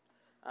that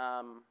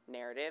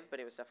narrative, but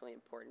it was definitely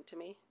important to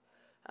me.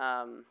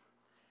 And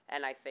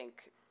I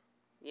think,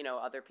 you know,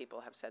 other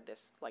people have said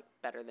this like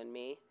better than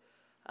me.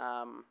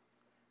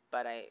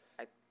 But I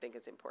think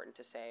it's important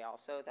to say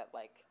also that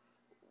like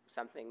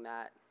something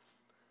that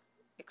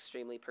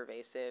extremely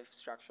pervasive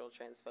structural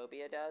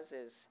transphobia does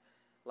is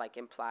like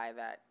imply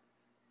that,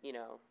 you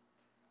know,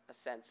 a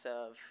sense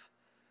of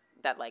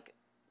that like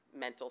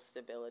mental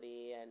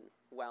stability and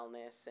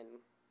wellness and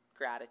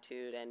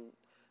gratitude and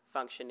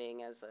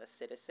functioning as a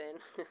citizen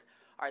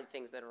are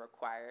things that are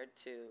required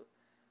to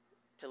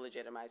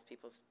legitimize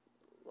people's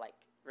like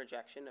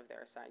rejection of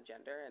their assigned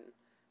gender. And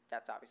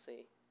that's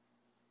obviously,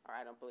 or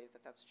I don't believe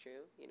that that's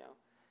true, you know,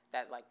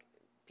 that like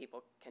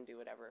people can do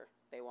whatever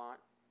they want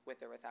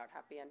with or without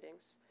happy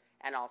endings.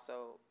 And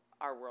also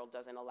our world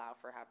doesn't allow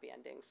for happy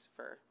endings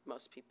for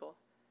most people,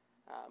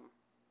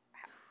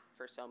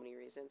 for so many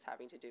reasons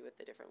having to do with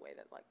the different way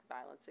that like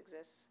violence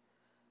exists.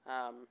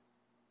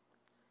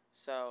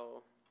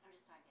 So I'm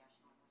just trying to ask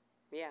you one more.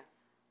 yeah.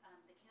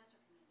 The cancer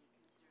community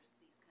considers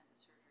these kinds of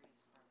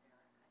surgeries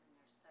barbaric. I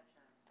mean, there's such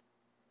a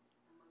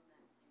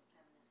movement in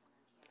feminism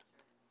and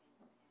cancer cancer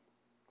communities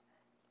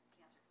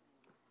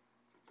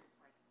to just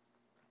like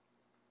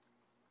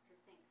to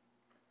think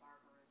the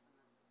barbarism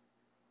of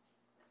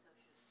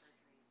associative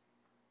surgeries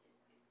it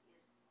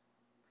is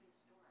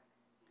prehistoric,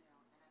 you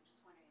know. And I'm just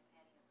wondering if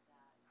any of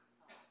that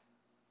thought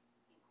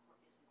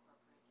is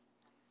incorporated in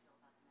how you feel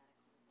about the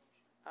medicalization.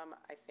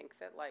 I think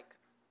that like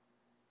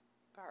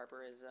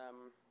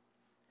barbarism,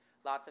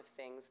 lots of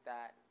things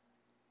are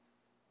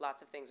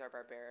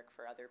barbaric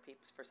for other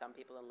people, for some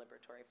people, and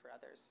liberatory for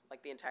others.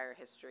 Like the entire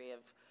history of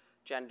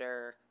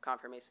gender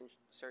confirmation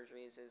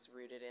surgeries is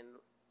rooted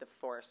in the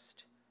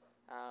forced,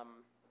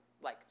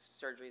 like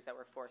surgeries that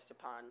were forced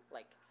upon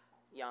like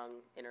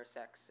young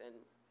intersex and,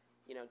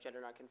 you know,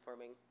 gender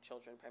nonconforming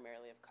children,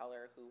 primarily of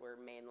color, who were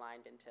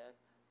mainlined into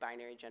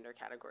binary gender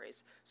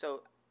categories.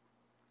 So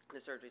the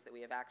surgeries that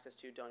we have access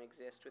to don't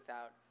exist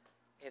without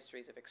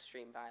histories of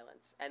extreme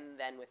violence. And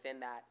then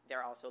within that,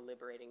 they're also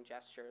liberating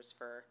gestures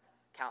for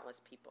countless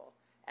people.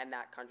 And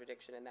that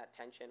contradiction and that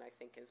tension, I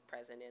think, is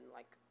present in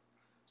like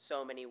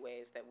so many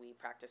ways that we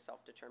practice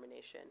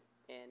self-determination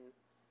in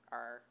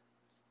our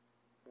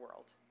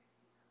world.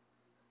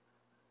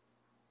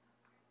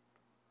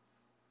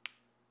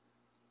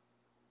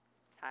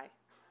 Hi.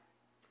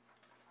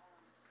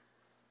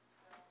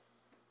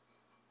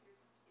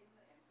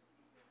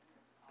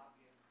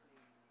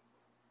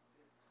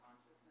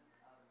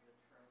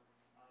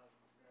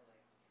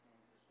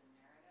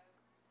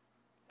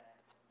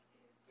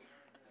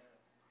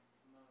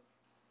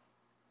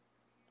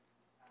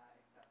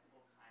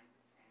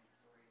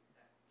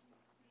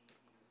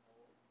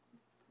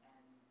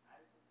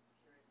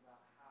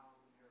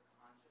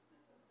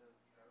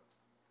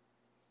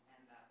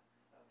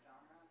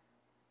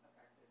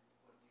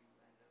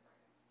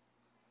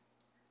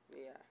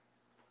 Yeah,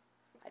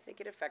 I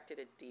think it affected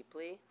it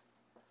deeply,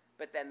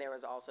 but then there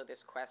was also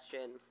this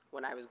question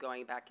when I was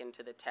going back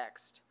into the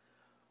text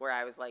where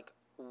I was like,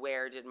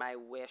 where did my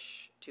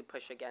wish to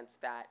push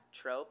against that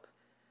trope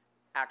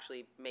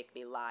actually make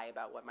me lie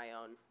about what my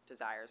own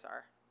desires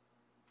are?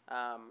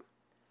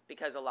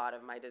 Because a lot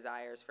of my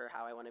desires for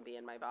how I want to be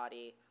in my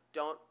body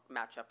don't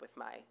match up with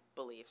my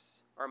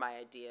beliefs or my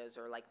ideas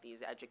or like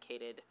these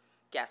educated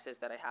guesses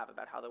that I have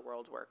about how the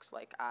world works.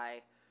 Like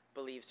I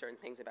believe certain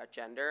things about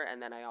gender,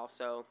 and then I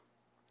also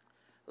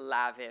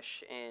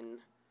lavish in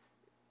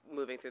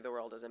moving through the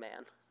world as a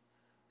man.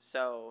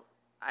 So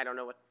I don't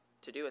know what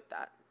to do with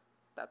that.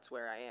 That's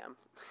where I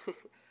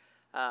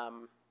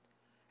am.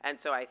 And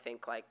so I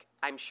think like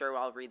I'm sure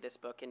I'll read this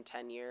book in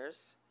 10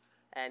 years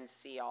and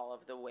see all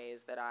of the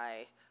ways that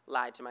I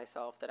lied to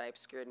myself, that I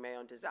obscured my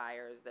own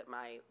desires, that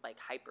my like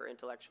hyper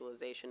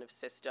intellectualization of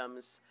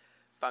systems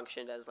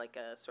functioned as like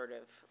a sort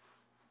of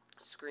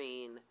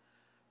screen,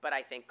 but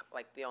I think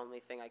like the only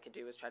thing I could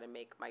do was try to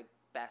make my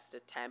best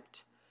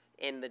attempt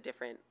in the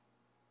different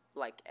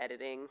like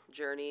editing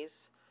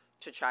journeys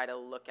to try to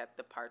look at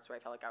the parts where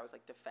I felt like I was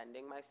like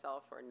defending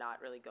myself or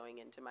not really going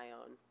into my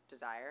own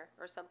desire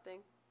or something.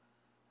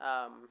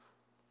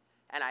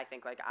 And I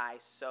think like I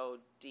so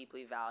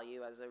deeply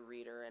value as a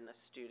reader and a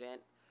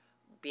student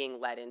being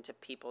led into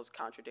people's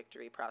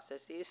contradictory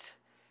processes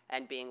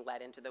and being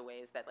led into the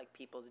ways that like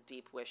people's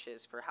deep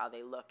wishes for how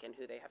they look and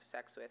who they have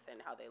sex with and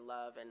how they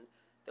love and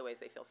the ways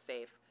they feel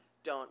safe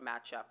don't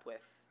match up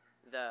with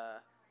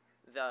the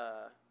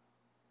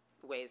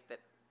ways that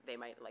they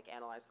might like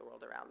analyze the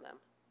world around them.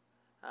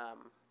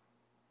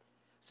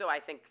 So I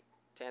think,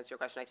 to answer your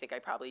question, I think I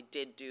probably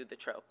did do the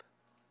trope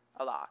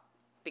a lot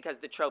because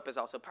the trope is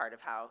also part of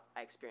how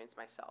I experience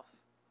myself.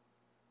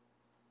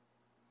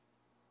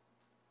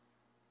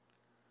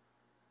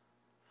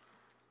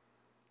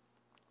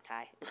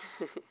 Hi.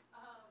 You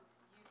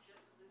just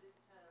alluded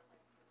to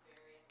like the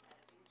various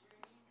editing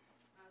journeys.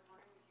 And I was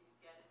wondering if you could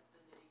get into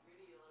the nitty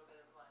gritty a little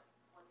bit of like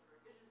what the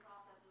revision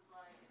process was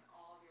like and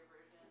all of your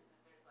versions. And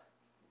if there's like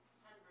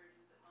 10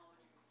 versions at home on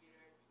your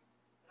computer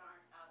that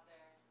aren't out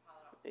there, how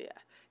that all.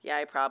 Yeah,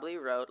 I probably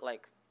wrote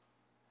like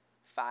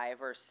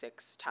 5 or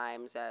 6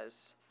 times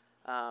as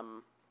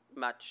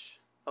much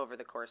over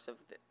the course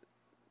of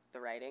the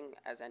writing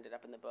as ended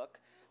up in the book.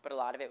 But a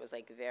lot of it was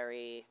like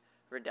very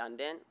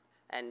redundant.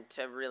 And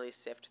to really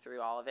sift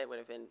through all of it would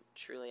have been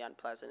truly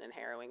unpleasant and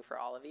harrowing for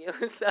all of you.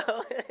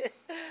 So,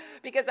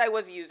 because I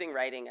was using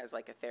writing as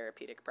like a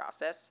therapeutic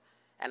process,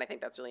 and I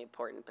think that's really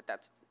important. But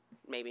that's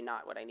maybe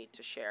not what I need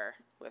to share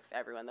with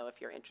everyone. Though, if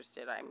you're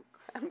interested,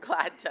 I'm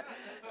glad to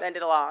send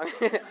it along.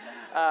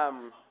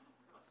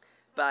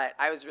 But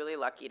I was really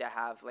lucky to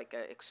have like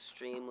an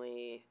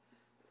extremely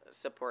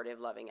supportive,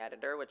 loving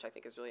editor, which I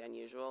think is really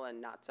unusual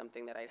and not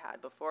something that I'd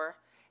had before.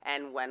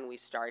 And when we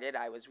started,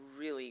 I was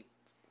really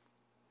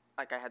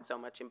like I had so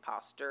much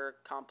imposter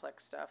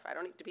complex stuff.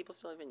 Do people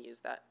still even use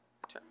that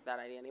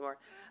idea anymore?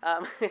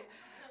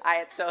 I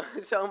had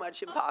so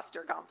much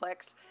imposter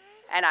complex,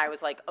 and I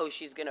was like, oh,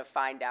 she's gonna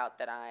find out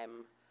that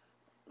I'm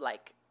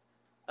like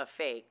a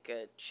fake,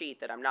 a cheat,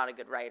 that I'm not a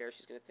good writer.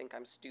 She's gonna think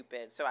I'm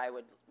stupid. So I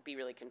would be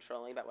really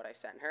controlling about what I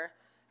sent her.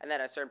 And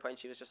then at a certain point,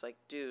 she was just like,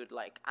 dude,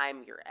 like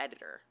I'm your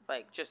editor.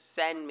 Like just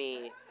send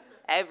me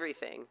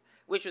everything,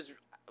 which was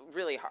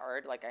really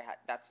hard. Like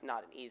that's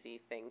not an easy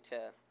thing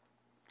to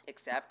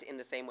accept, in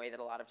the same way that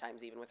a lot of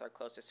times even with our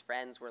closest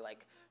friends we're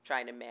like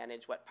trying to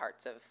manage what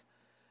parts of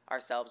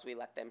ourselves we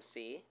let them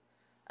see,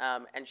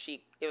 and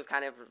it was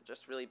kind of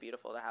just really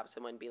beautiful to have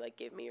someone be like,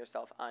 give me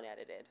yourself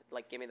unedited,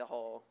 like give me the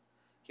whole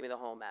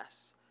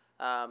mess.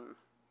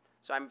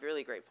 So I'm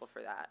really grateful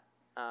for that,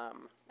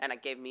 and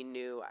it gave me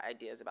new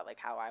ideas about like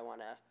how I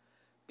want to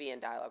be in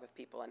dialogue with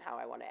people and how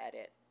I want to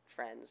edit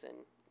friends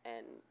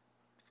and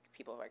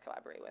people who I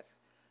collaborate with,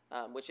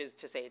 which is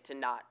to say to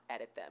not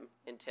edit them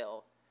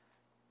until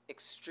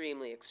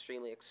extremely,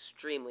 extremely,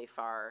 extremely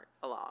far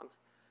along,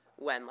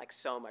 when like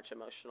so much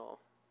emotional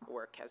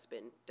work has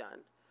been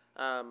done.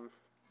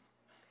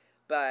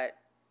 But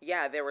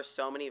yeah, there were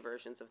so many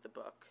versions of the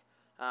book.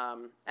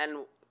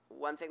 And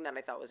one thing that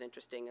I thought was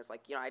interesting is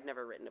like, I'd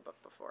never written a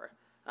book before.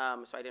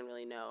 So I didn't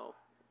really know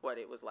what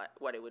it was like,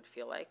 what it would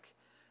feel like.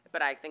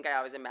 But I think I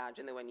always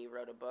imagined that when you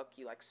wrote a book,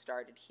 you like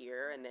started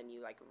here and then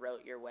you like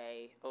wrote your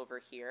way over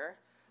here.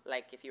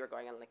 Like if you were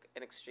going on like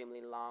an extremely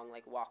long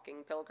like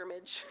walking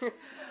pilgrimage.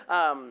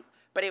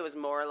 But it was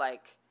more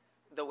like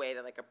the way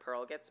that like a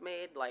pearl gets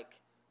made. Like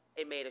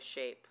it made a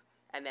shape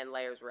and then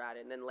layers were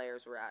added and then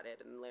layers were added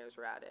and then layers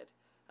were added.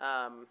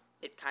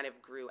 It kind of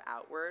grew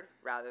outward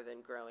rather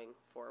than growing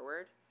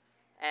forward.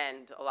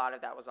 And a lot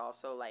of that was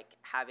also like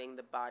having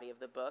the body of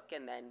the book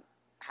and then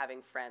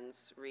having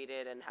friends read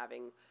it and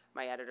having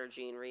my editor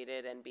Jean read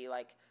it and be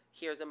like,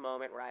 here's a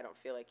moment where I don't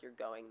feel like you're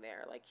going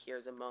there. Like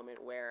here's a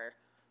moment where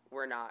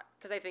we're not,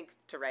 because I think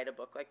to write a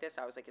book like this,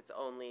 I was like,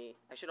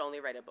 I should only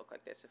write a book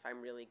like this if I'm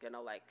really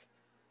gonna like,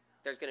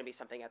 there's gonna be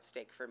something at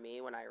stake for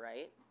me when I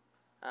write,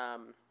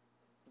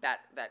 that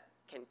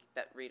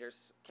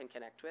readers can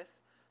connect with.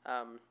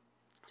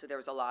 So there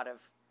was a lot of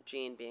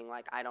Jean being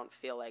like, I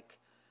feel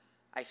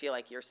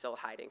like you're still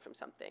hiding from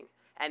something.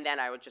 And then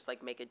I would just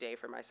like make a day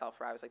for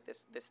myself where I was like,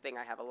 this thing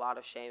I have a lot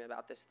of shame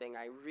about, this thing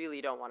I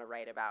really don't want to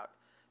write about,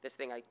 this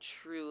thing I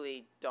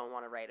truly don't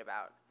want to write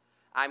about.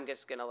 I'm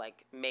just going to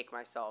like make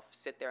myself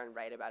sit there and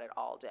write about it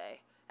all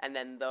day. And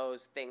then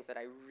those things that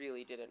I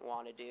really didn't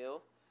want to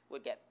do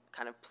would get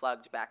kind of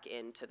plugged back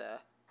into the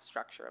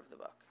structure of the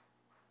book.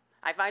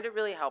 I find it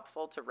really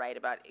helpful to write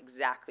about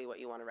exactly what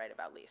you want to write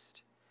about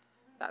least.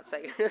 That's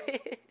like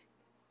really...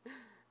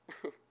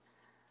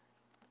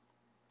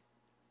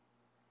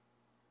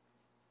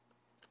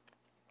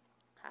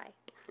 Hi.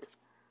 So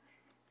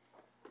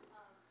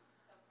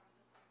from the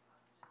three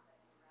passages that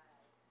you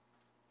read,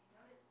 I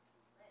noticed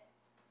some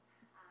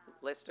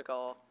lists.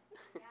 Listicle.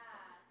 Yeah,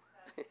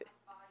 so you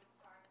have body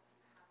parts,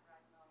 you have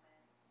red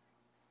moments.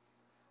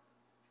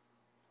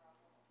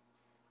 Trouble.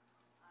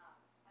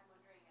 I'm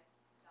wondering if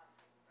that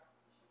type of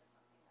repetition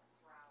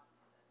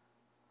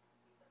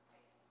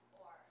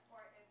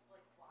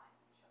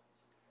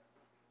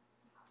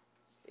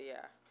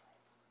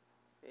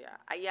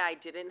I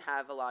didn't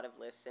have a lot of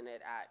lists in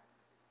it at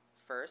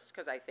first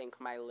because I think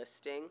my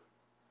listing,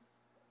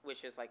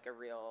 which is like a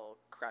real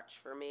crutch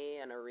for me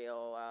and a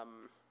real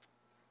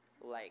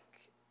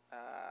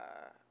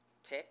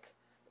tick,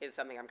 is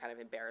something I'm kind of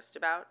embarrassed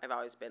about. I've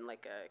always been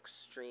like an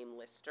extreme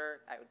lister.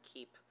 I would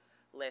keep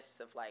lists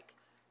of like,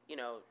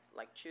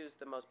 like choose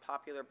the most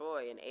popular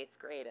boy in 8th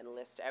grade and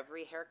list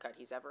every haircut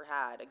he's ever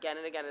had again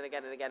and again and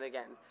again and again and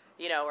again,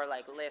 or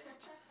like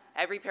list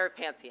every pair of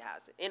pants he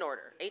has in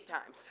order 8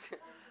 times.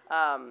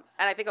 And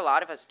I think a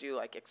lot of us do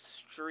like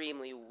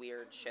extremely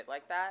weird shit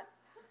like that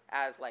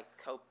as like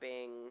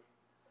coping.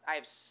 I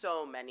have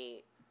so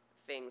many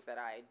things that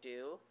I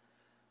do,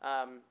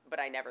 but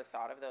I never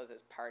thought of those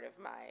as part of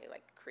my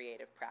like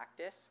creative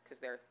practice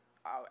because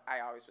I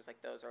always was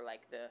like those are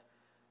like the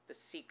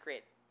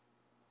secret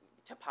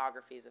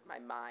topographies of my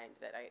mind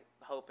that I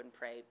hope and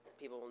pray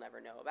people will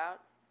never know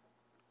about.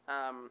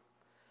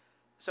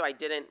 So I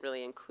didn't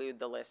really include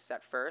the lists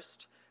at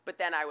first, but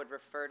then I would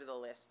refer to the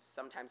lists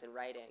sometimes in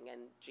writing,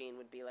 and Jean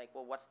would be like,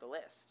 well, what's the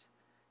list?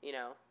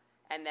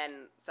 And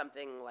then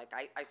something like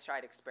I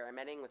tried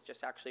experimenting with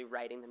just actually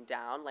writing them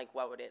down, like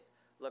what would it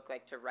look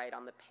like to write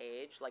on the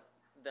page, like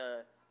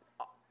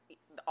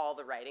all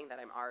the writing that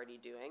I'm already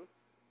doing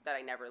that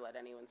I never let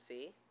anyone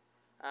see.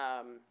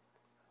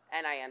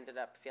 And I ended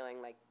up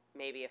feeling like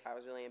maybe if I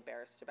was really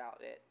embarrassed about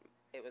it,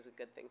 it was a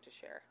good thing to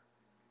share.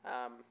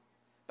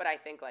 But I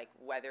think like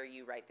whether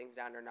you write things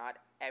down or not,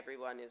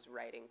 everyone is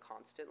writing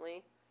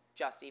constantly,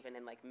 just even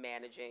in like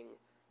managing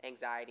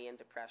anxiety and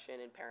depression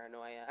and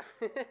paranoia.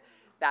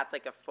 That's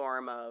like a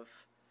form of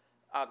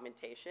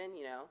augmentation,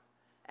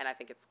 and I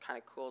think it's kind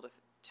of cool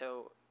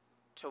to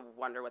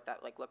wonder what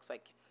that like looks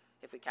like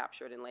if we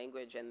capture it in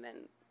language, and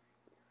then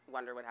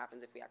wonder what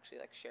happens if we actually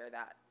like share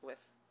that with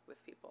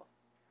people,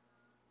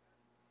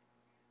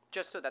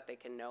 just so that they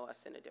can know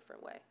us in a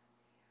different way.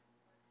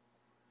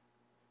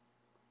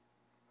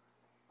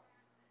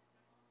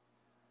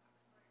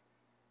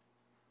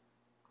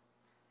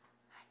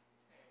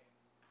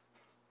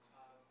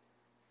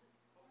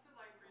 What was it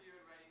like for you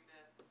in writing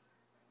this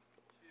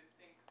to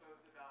think both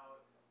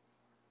about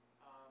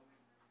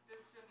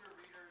cisgender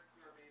readers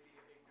who are maybe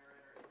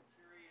ignorant or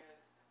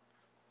incurious,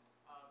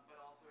 but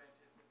also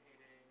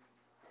anticipating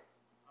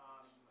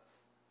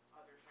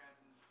other trans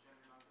and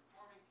gender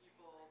nonconforming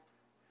people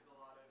with a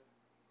lot of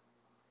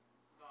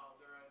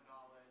their own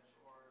knowledge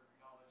or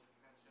knowledge of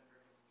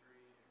transgender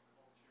history and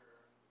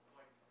culture?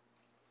 Like,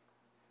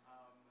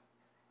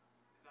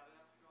 is that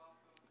enough to go off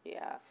of?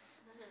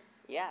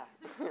 Yeah.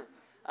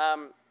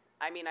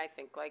 I mean, I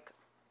think like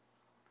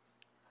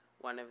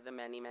one of the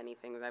many, many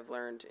things I've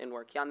learned in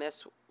working on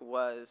this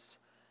was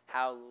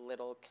how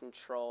little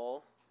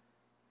control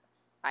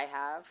I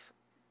have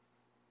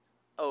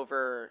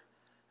over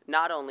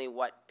not only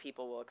what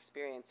people will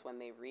experience when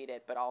they read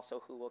it, but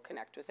also who will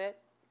connect with it.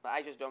 But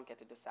I just don't get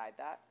to decide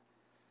that.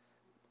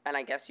 And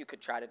I guess you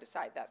could try to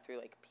decide that through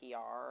like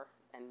PR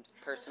and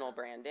personal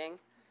branding,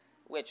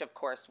 which of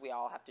course we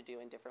all have to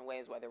do in different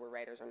ways, whether we're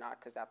writers or not,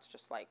 because that's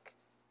just like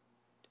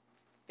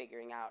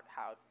figuring out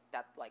how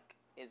that like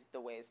is the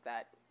ways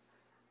that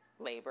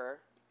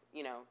labor,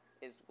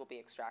 will be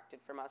extracted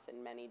from us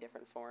in many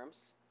different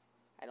forms.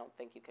 I don't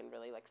think you can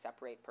really like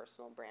separate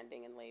personal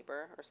branding and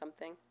labor or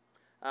something.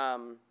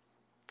 But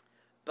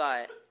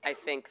I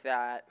think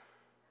I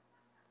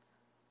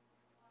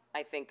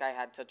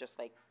had to just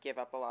like give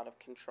up a lot of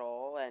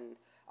control, and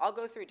I'll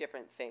go through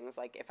different things.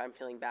 Like if I'm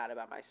feeling bad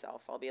about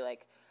myself, I'll be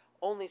like,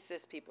 only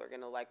cis people are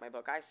going to like my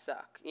book. I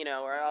suck,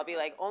 or I'll be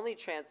like, only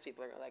trans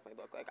people are going to like my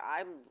book. Like,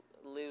 I'm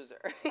a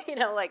loser,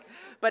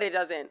 but it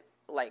doesn't,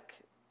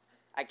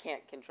 I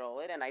can't control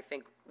it. And I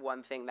think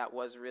one thing that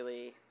was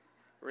really,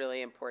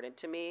 really important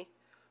to me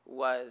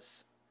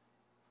was,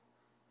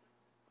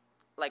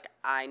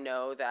 I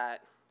know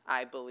that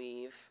I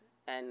believe,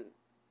 and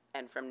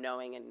from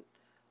knowing and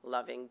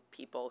loving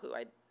people who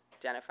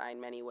identify in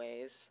many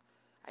ways,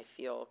 I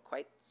feel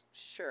quite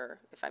sure,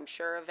 if I'm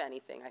sure of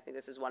anything, I think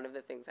this is one of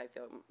the things I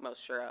feel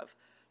most sure of,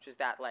 which is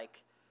that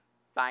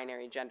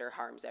binary gender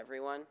harms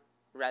everyone,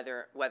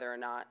 whether or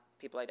not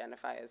people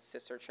identify as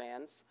cis or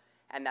trans,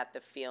 and that the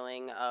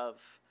feeling of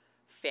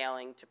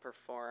failing to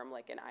perform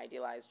an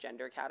idealized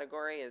gender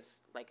category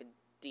is a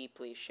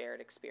deeply shared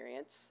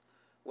experience,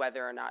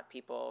 whether or not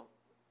people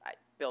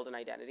build an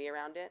identity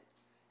around it.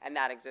 And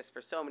that exists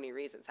for so many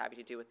reasons, having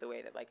to do with the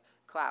way that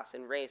class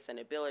and race and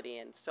ability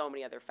and so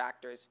many other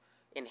factors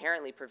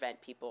inherently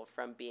prevent people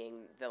from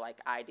being the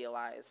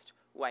idealized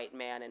white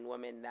man and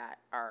woman that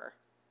our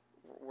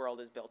world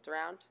is built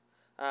around.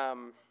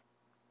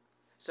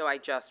 So I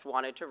just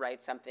wanted to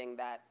write something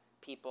that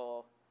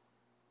people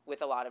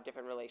with a lot of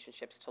different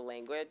relationships to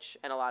language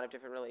and a lot of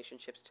different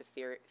relationships to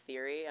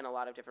theory and a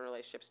lot of different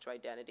relationships to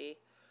identity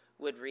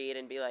would read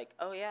and be like,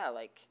 oh yeah,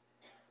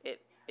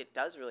 it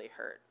does really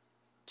hurt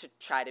to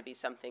try to be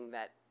something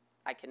that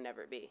I can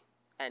never be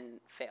and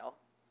fail.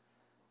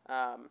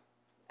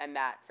 And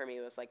that for me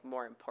was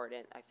more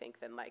important, I think,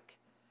 than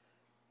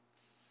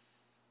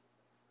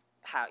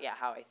how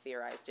I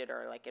theorized it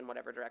or in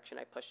whatever direction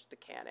I pushed the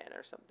canon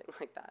or something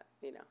like that,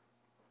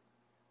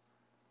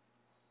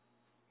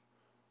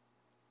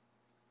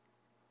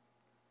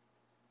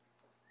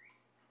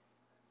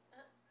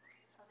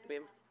 we?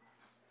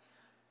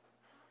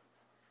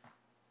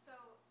 So,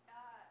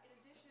 in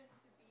addition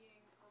to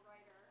being a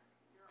writer,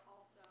 you're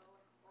also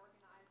an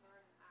organizer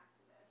and an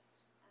activist,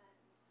 and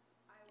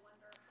I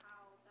wonder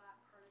how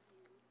that part of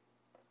you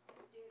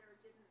did or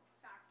didn't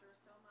factor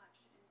so much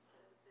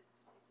into this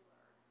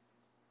particular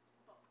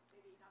book.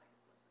 Maybe not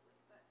explicitly,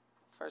 but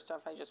First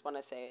off, I just want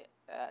to say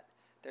that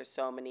there's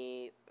so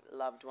many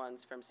loved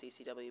ones from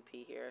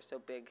CCWP here, so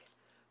big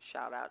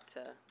shout out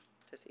to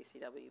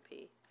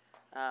CCWP,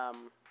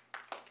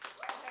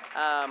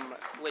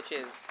 which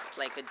is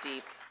like a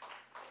deep,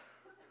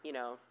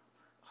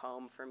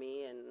 home for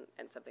me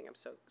and something I'm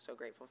so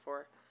grateful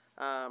for.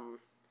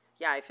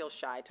 Yeah, I feel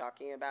shy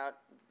talking about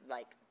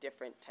like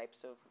different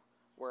types of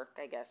work,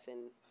 I guess,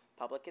 in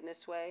public in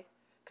this way,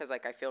 because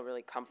like I feel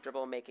really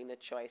comfortable making the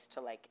choice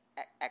to like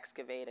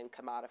excavate and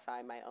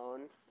commodify my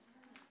own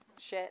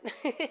shit.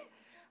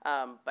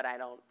 But I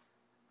don't.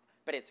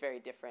 But it's very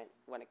different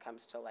when it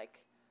comes to like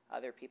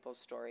other people's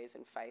stories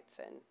and fights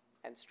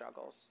and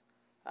struggles.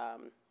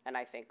 And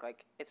I think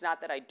like it's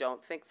not that I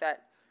don't think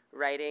that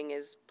writing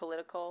is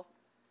political,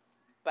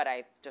 but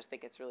I just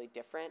think it's really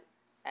different.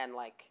 And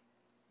like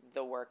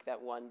the work that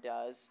one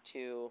does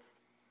to,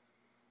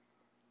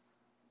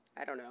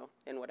 I don't know,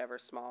 in whatever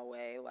small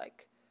way,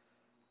 like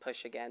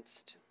push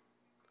against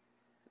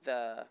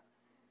the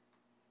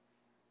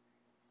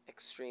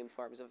extreme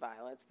forms of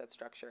violence that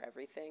structure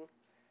everything.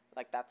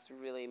 Like that's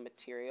really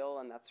material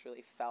and that's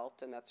really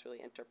felt and that's really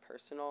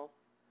interpersonal.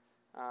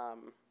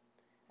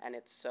 And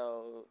it's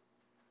so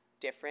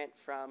different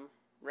from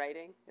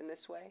writing in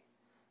this way.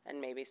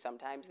 And maybe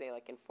sometimes they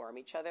like inform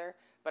each other.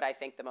 But I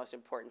think the most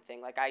important thing,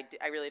 like I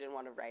really didn't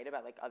want to write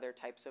about like other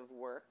types of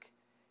work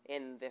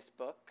in this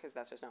book because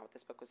that's just not what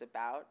this book was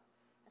about.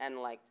 And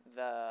like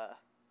the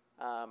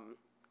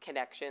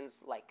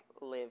connections like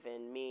live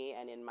in me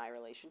and in my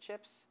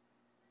relationships.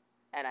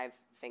 And I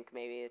think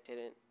maybe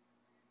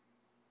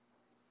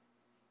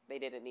they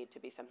didn't need to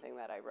be something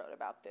that I wrote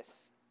about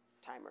this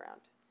time around.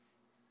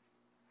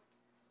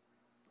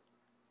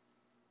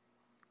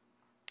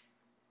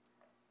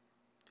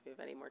 Do we have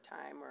any more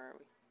time, or are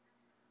we?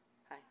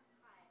 Hi.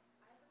 Hi,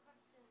 I have a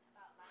question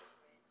about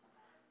language and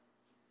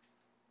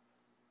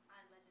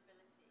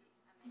legibility,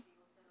 and maybe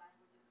also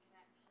language's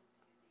connection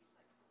to these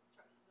like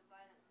structures of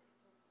violence that you're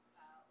talking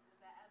about. Were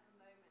there ever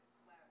moments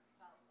where it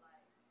felt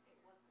like it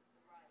wasn't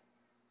the right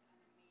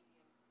kind of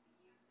medium to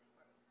be using,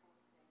 where it was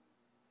forcing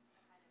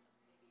a kind of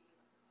maybe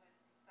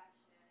like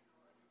a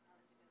tone of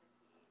confession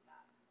or intelligibility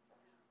that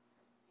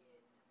seemed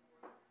geared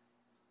towards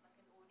like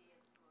an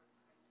audience or a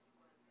tone that you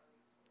weren't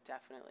going for?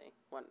 Definitely,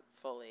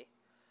 fully.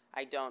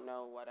 I don't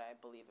know what I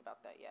believe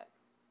about that yet.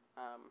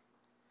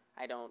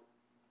 I don't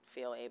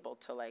feel able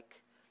to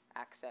like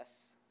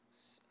access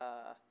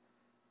a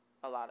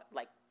lot of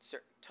like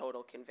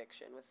total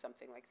conviction with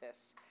something like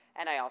this.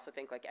 And I also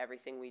think like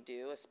everything we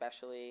do,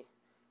 especially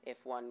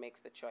if one makes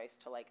the choice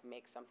to like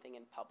make something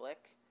in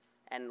public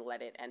and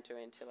let it enter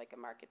into like a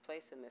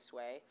marketplace in this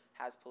way,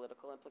 has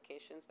political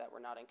implications that we're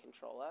not in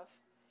control of.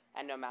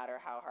 And no matter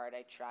how hard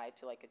I try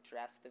to like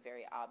address the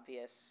very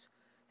obvious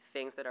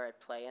things that are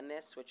at play in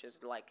this, which is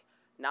like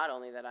not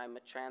only that I'm a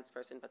trans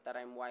person, but that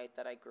I'm white,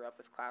 that I grew up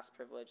with class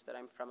privilege, that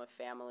I'm from a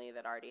family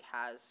that already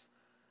has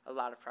a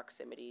lot of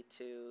proximity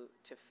to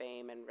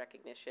fame and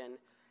recognition.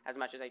 As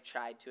much as I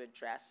tried to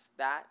address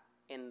that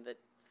in the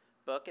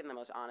book in the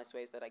most honest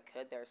ways that I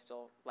could, there are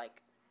still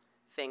like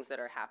things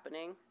that are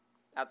happening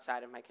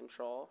outside of my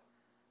control.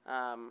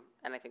 And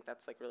I think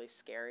that's like really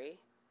scary.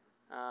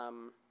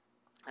 And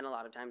a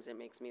lot of times it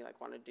makes me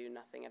like want to do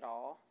nothing at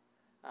all.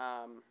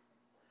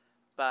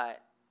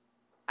 But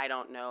I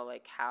don't know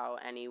like how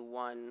any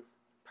one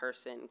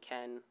person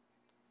can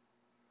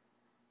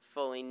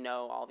fully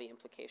know all the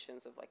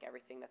implications of like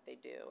everything that they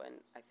do. And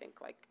I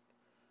think like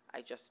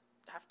I just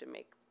have to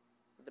make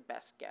the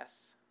best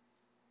guess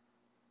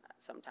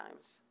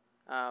sometimes.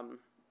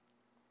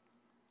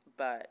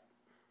 But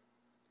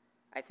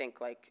I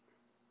think like,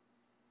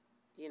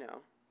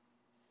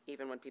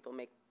 even when people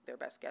make their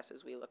best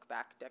guesses, we look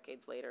back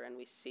decades later and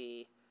we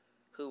see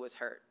who was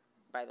hurt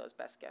by those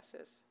best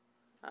guesses.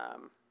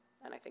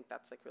 And I think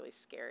that's like really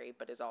scary,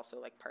 but is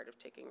also like part of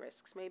taking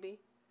risks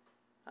maybe.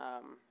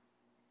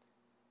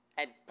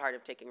 And part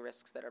of taking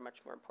risks that are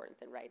much more important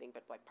than writing,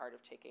 but like part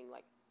of taking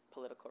like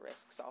political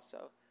risks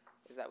also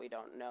is that we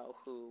don't know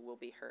who will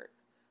be hurt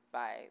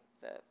by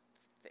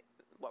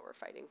what we're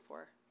fighting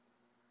for.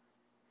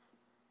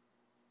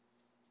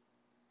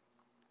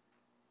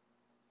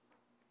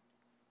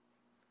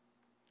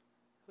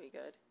 We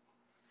good?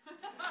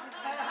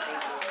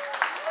 Thank you.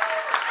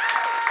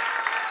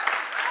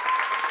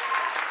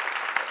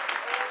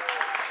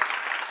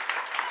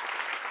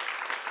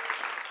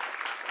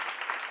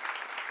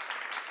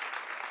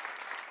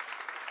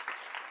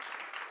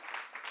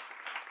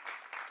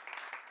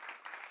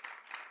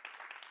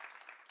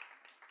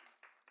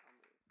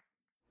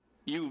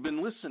 You've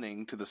been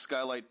listening to the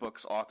Skylight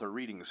Books author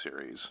reading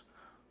series.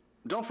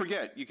 Don't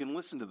forget, you can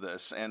listen to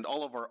this and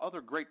all of our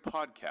other great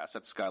podcasts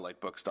at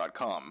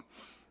skylightbooks.com.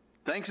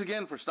 Thanks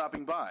again for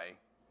stopping by,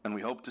 and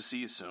we hope to see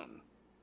you soon.